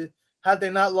 3rd had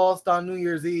they not lost on New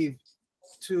Year's Eve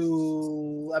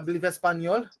to, I believe,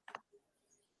 Espanyol.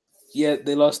 Yeah,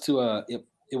 they lost to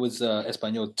it was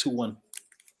Espanyol 2-1.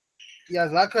 Yeah,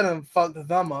 so that could have fucked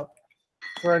them up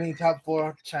for any top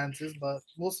 4 chances, but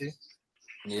we'll see.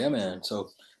 Yeah, man. So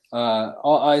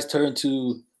all eyes turn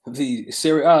to the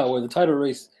Serie A, where the title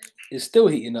race is still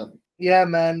heating up. Yeah,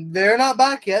 man. They're not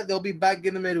back yet. They'll be back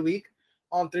in the midweek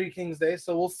on 3 Kings Day.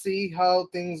 So we'll see how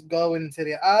things go in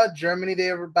Serie A. Germany, they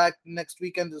are back next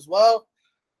weekend as well.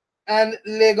 And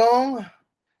Ligue,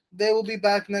 they will be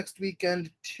back next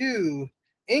weekend too.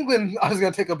 England, I was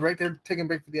going to take a break. They're taking a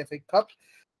break for the FA Cup.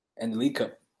 And the League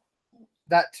Cup.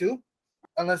 That too.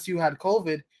 Unless you had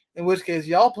COVID, in which case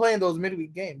y'all playing those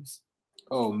midweek games.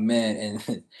 Oh, man.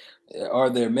 And are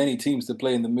there many teams to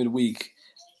play in the midweek?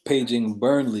 Paging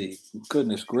Burnley.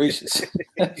 Goodness gracious.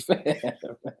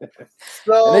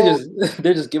 So and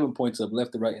they're just giving points up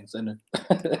left to right and center.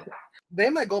 They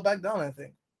might go back down, I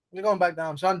think. They're going back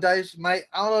down. Sean Dyche might,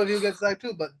 I don't know if he'll get sacked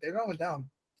too, but they're going down.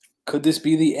 Could this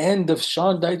be the end of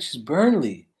Sean Dyche's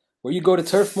Burnley, where you go to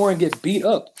Turf Moor and get beat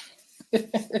up?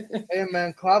 Hey,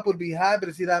 man, Klopp would be happy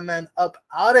to see that man up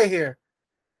out of here.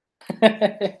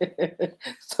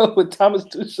 So with Thomas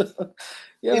Tuchel,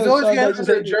 he's always getting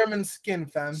under German skin,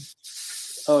 fam.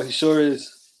 Oh, he sure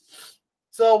is.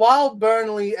 So while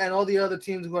Burnley and all the other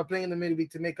teams who are playing in the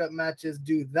midweek to make up matches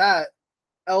do that,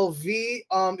 LV,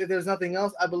 if there's nothing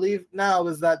else, I believe now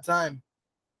is that time.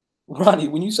 Ronnie,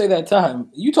 when you say that time,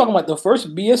 you talking about the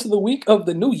first BS of the week of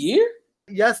the new year?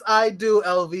 Yes, I do,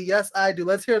 LV. Yes, I do.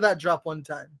 Let's hear that drop one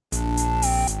time.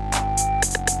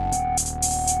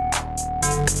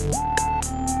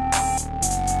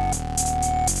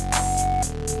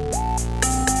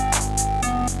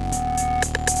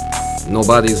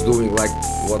 Nobody is doing like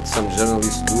what some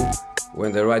journalists do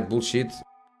when they write bullshit.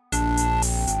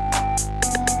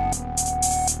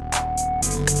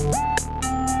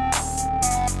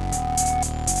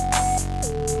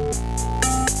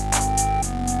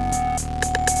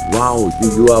 wow,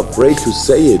 you are afraid to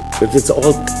say it, that it's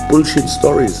all bullshit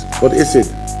stories. What is it?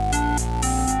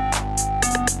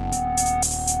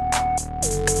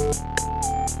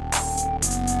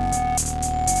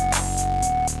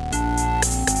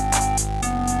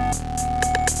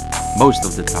 Most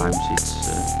of the times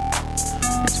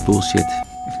it's bullshit.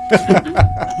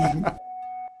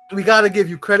 We gotta give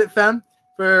you credit, fam,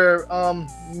 for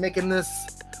making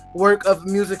this work of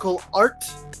musical art.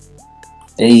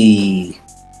 Hey,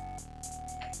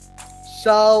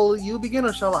 Shall you begin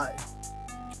or shall I?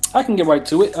 I can get right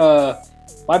to it.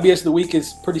 My BS of the week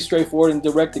is pretty straightforward and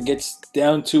direct. It gets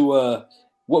down to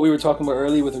what we were talking about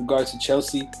earlier with regards to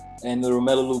Chelsea and the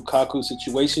Romelu Lukaku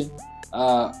situation.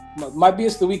 My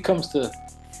BS of the week comes to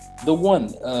the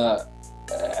one,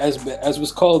 as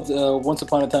was called once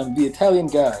upon a time, the Italian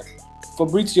guy,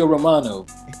 Fabrizio Romano,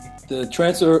 the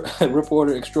transfer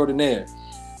reporter extraordinaire.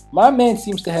 My man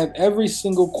seems to have every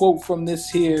single quote from this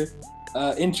here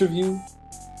interview,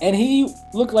 and he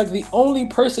looked like the only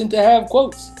person to have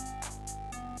quotes.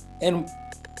 And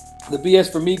the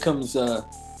BS for me comes,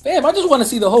 fam, I just want to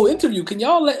see the whole interview. Can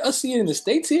y'all let us see it in the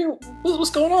States here?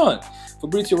 What's going on?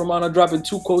 Fabrizio Romano dropping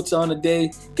 2 quotes on a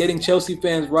day, getting Chelsea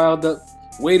fans riled up,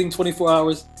 waiting 24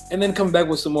 hours, and then coming back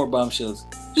with some more bombshells.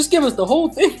 Just give us the whole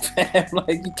thing, fam.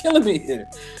 Like, you're killing me here.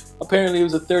 Apparently, it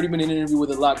was a 30-minute interview with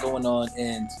a lot going on,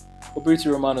 and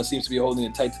Fabrizio Romano seems to be holding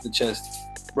it tight to the chest.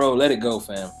 Bro, let it go,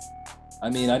 fam. I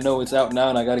mean, I know it's out now,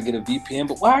 and I got to get a VPN,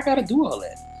 but why I got to do all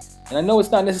that? And I know it's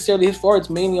not necessarily his fault. It's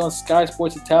mainly on Sky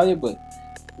Sports Italia, but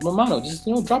Romano, just,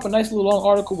 drop a nice little long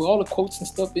article with all the quotes and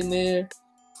stuff in there.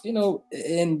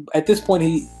 And at this point,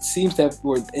 it seems to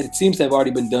have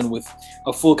already been done with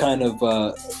a full kind of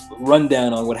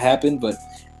rundown on what happened. But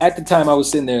at the time, I was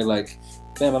sitting there like,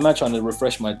 fam, I'm not trying to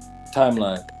refresh my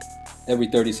timeline every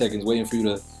 30 seconds, waiting for you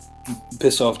to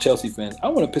piss off Chelsea fans. I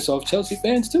want to piss off Chelsea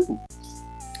fans too.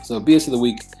 So BS of the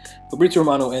week, Fabrizio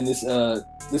Romano and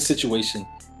this situation.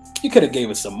 You could have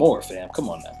gave us some more, fam. Come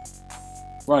on now.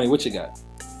 Ronnie, what you got?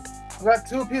 I got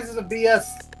 2 pieces of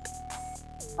BS.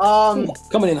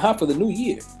 Coming in hot for the new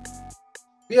year.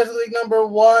 BS of the week number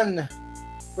 1.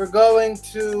 We're going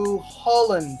to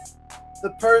Holland. The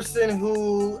person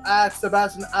who asked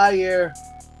Sebastian Ayer,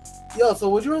 yo, so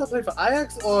would you rather play for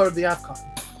Ajax or the AFCON?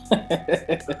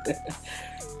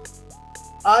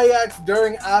 Ajax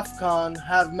during AFCON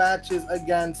have matches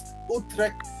against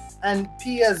Utrecht and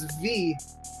PSV,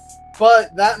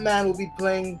 but that man will be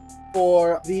playing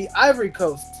for the Ivory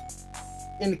Coast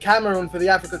in Cameroon for the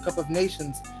Africa Cup of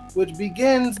Nations, which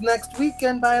begins next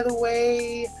weekend, by the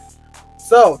way.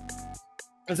 So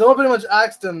someone pretty much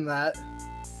asked him that,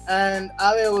 and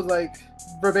Alia was like,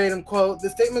 verbatim quote, "The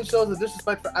statement shows a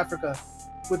disrespect for Africa.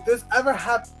 Would this ever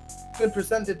have been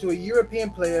presented to a European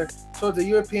player towards a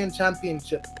European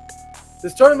championship?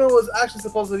 This tournament was actually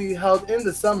supposed to be held in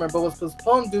the summer, but was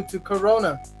postponed due to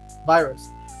coronavirus.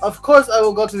 Of course, I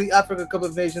will go to the Africa Cup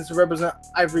of Nations to represent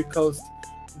Ivory Coast.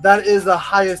 That is the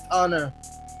highest honor.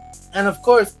 And of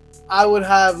course, I would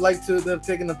have liked to have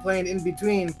taken the plane in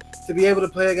between to be able to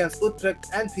play against Utrecht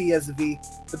and PSV,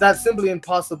 but that's simply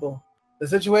impossible. The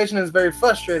situation is very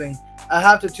frustrating. I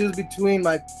have to choose between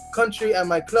my country and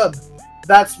my club.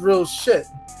 That's real shit.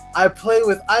 I play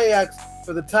with Ajax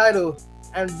for the title,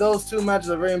 and those 2 matches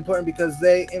are very important because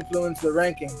they influence the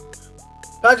ranking."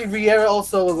 Patrick Vieira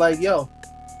also was like, yo,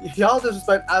 y'all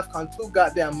disrespect AFCON too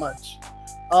goddamn much.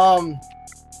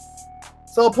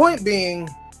 So point being,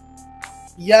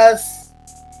 yes,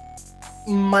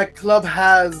 my club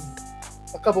has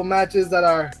a couple matches that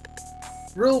are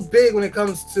real big when it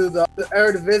comes to the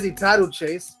Eredivisie title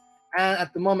chase, and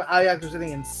at the moment Ajax are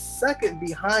sitting in second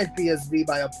behind PSV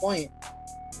by a point.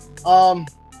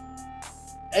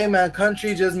 Hey man,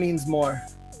 country just means more,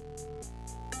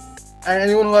 and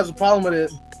anyone who has a problem with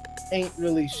it ain't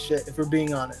really shit, if we're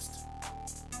being honest.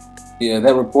 Yeah,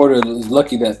 that reporter is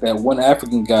lucky that one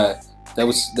African guy that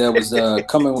was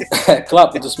coming at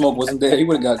Klopp with the smoke wasn't there. He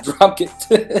would have got drop kicked.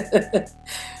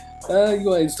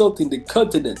 You are insulting the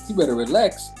continent. You better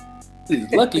relax.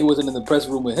 He's lucky he wasn't in the press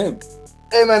room with him.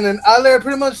 Hey man, and Aller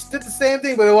pretty much did the same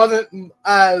thing, but it wasn't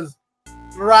as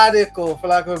radical, for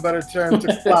lack of a better term, to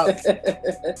Klopp.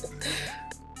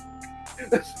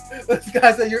 This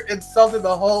guy said you're insulting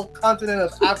the whole continent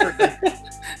of Africa.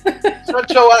 Shut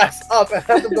your ass up and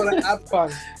have to go to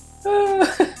AFCON.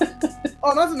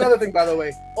 Oh, that's another thing, by the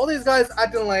way. All these guys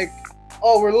acting like,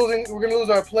 oh, we're gonna lose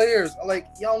our players. Like,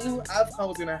 y'all knew AFCON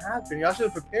was gonna happen. Y'all should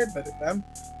have prepared better, fam.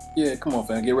 Yeah, come on,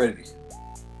 fam, get ready.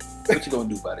 What you gonna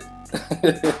do about it?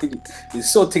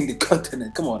 Insulting the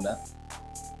continent. Come on now.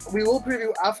 We will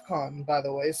preview AFCON, by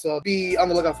the way, so be on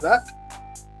the lookout for that.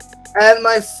 And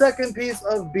my second piece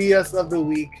of BS of the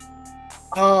week.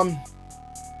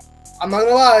 I'm not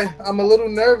gonna lie, I'm a little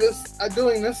nervous at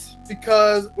doing this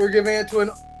because we're giving it to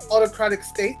an autocratic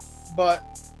state, but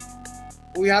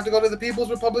we have to go to the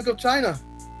People's Republic of China.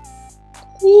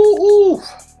 Ooh.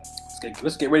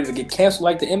 Let's get ready to get canceled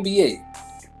like the NBA.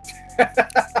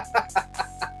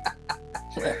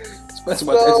 Spencer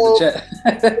about to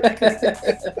exit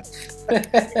the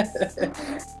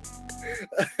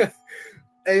chat.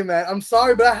 Hey man, I'm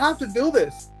sorry, but I have to do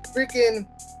this. Freaking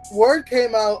word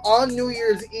came out on New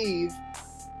Year's Eve.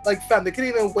 Like, fam, they couldn't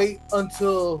even wait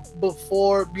until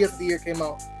before BS of the Year came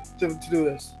out to do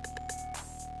this.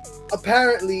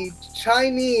 Apparently,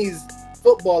 Chinese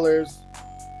footballers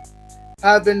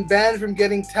have been banned from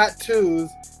getting tattoos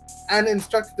and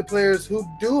instructed the players who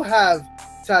do have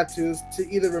tattoos to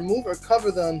either remove or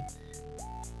cover them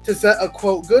to set a,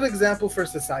 quote, good example for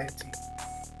society.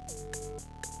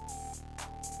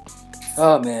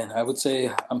 Oh man, I would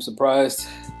say I'm surprised,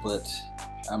 but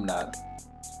I'm not.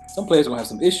 Some players gonna have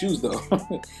some issues though.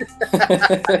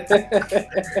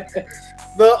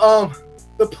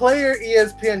 The player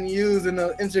ESPN used in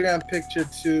the Instagram picture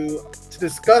to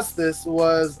discuss this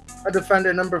was a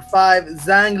defender number 5,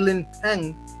 Zhang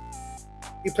Linpeng.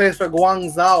 He plays for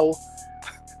Guangzhou.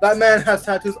 That man has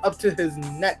tattoos up to his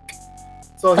neck,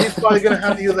 so he's probably gonna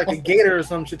have to use like a gaiter or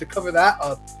some shit to cover that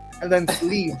up, and then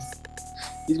sleeves.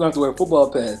 He's going to have to wear football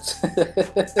pads.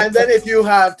 And then if you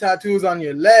have tattoos on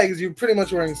your legs, you're pretty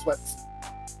much wearing sweats.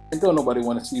 And don't nobody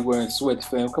want to see you wearing sweats,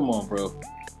 fam. Come on, bro.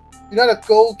 You're not a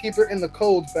goalkeeper in the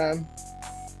cold, fam.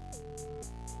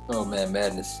 Oh, man,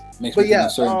 madness. Makes But me think yeah,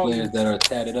 of certain players that are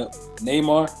tatted up.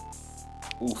 Neymar.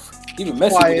 Oof. Even Messi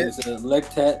Quiet. with his leg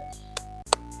tat.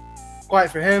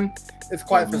 Quiet for him. It's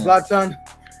quiet for man. Zlatan.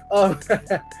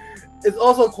 It's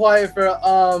also quiet for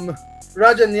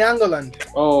Raja Nyangolan.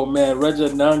 Oh, man, Raja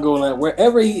Nangolan.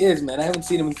 Wherever he is, man. I haven't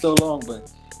seen him in so long,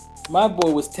 but my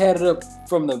boy was tatted up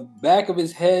from the back of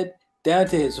his head down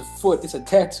to his foot. It's a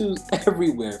tattoos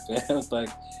everywhere, fam. It's like,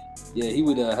 yeah, he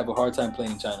would have a hard time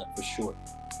playing in China for sure.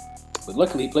 But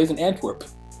luckily, he plays in Antwerp.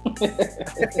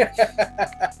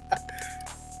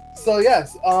 So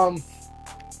yes,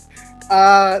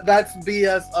 that's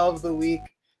BS of the week.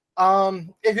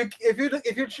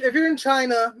 If you're in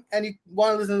China and you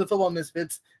want to listen to the Football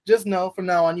Misfits, just know from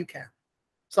now on you can.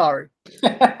 Sorry.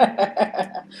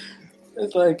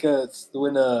 It's like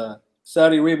when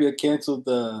Saudi Arabia canceled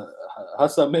the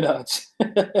Hassan Minhaj.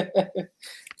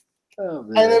 Oh,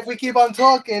 man. And if we keep on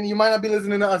talking, you might not be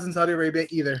listening to us in Saudi Arabia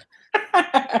either.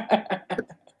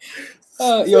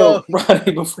 Yo,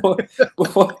 Ronnie, before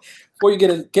you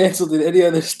get canceled in any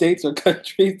other states or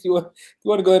countries, you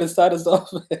want to go ahead and sign us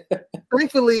off?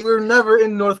 Thankfully, we're never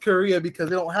in North Korea because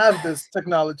they don't have this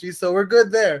technology, so we're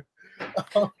good there.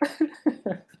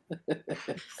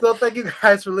 So thank you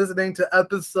guys for listening to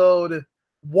episode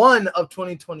 1 of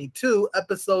 2022,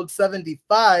 episode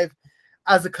 75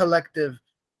 as a collective.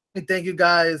 And thank you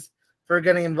guys for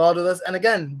getting involved with us. And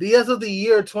again, BS of the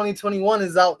Year 2021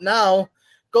 is out now.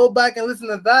 Go back and listen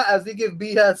to that as we give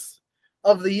BS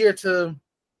of the Year to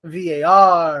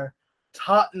VAR,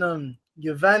 Tottenham,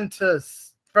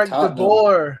 Juventus, Frank de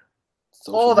Boer,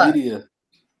 all that. Media.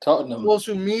 Tottenham.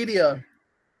 Social media,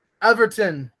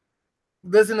 Everton.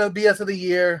 Listen to BS of the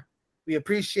Year. We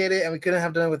appreciate it, and we couldn't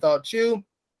have done it without you.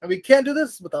 And we can't do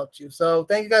this without you. So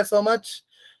thank you guys so much.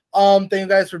 Thank you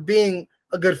guys for being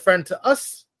a good friend to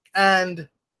us and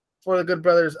for the good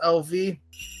brothers LV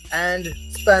and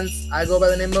Spence. I go by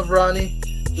the name of Ronnie.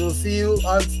 We'll see you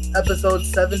on episode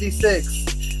 76.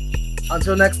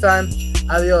 Until next time,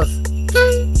 adios.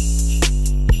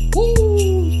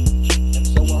 Woo!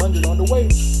 Episode 100 on the way.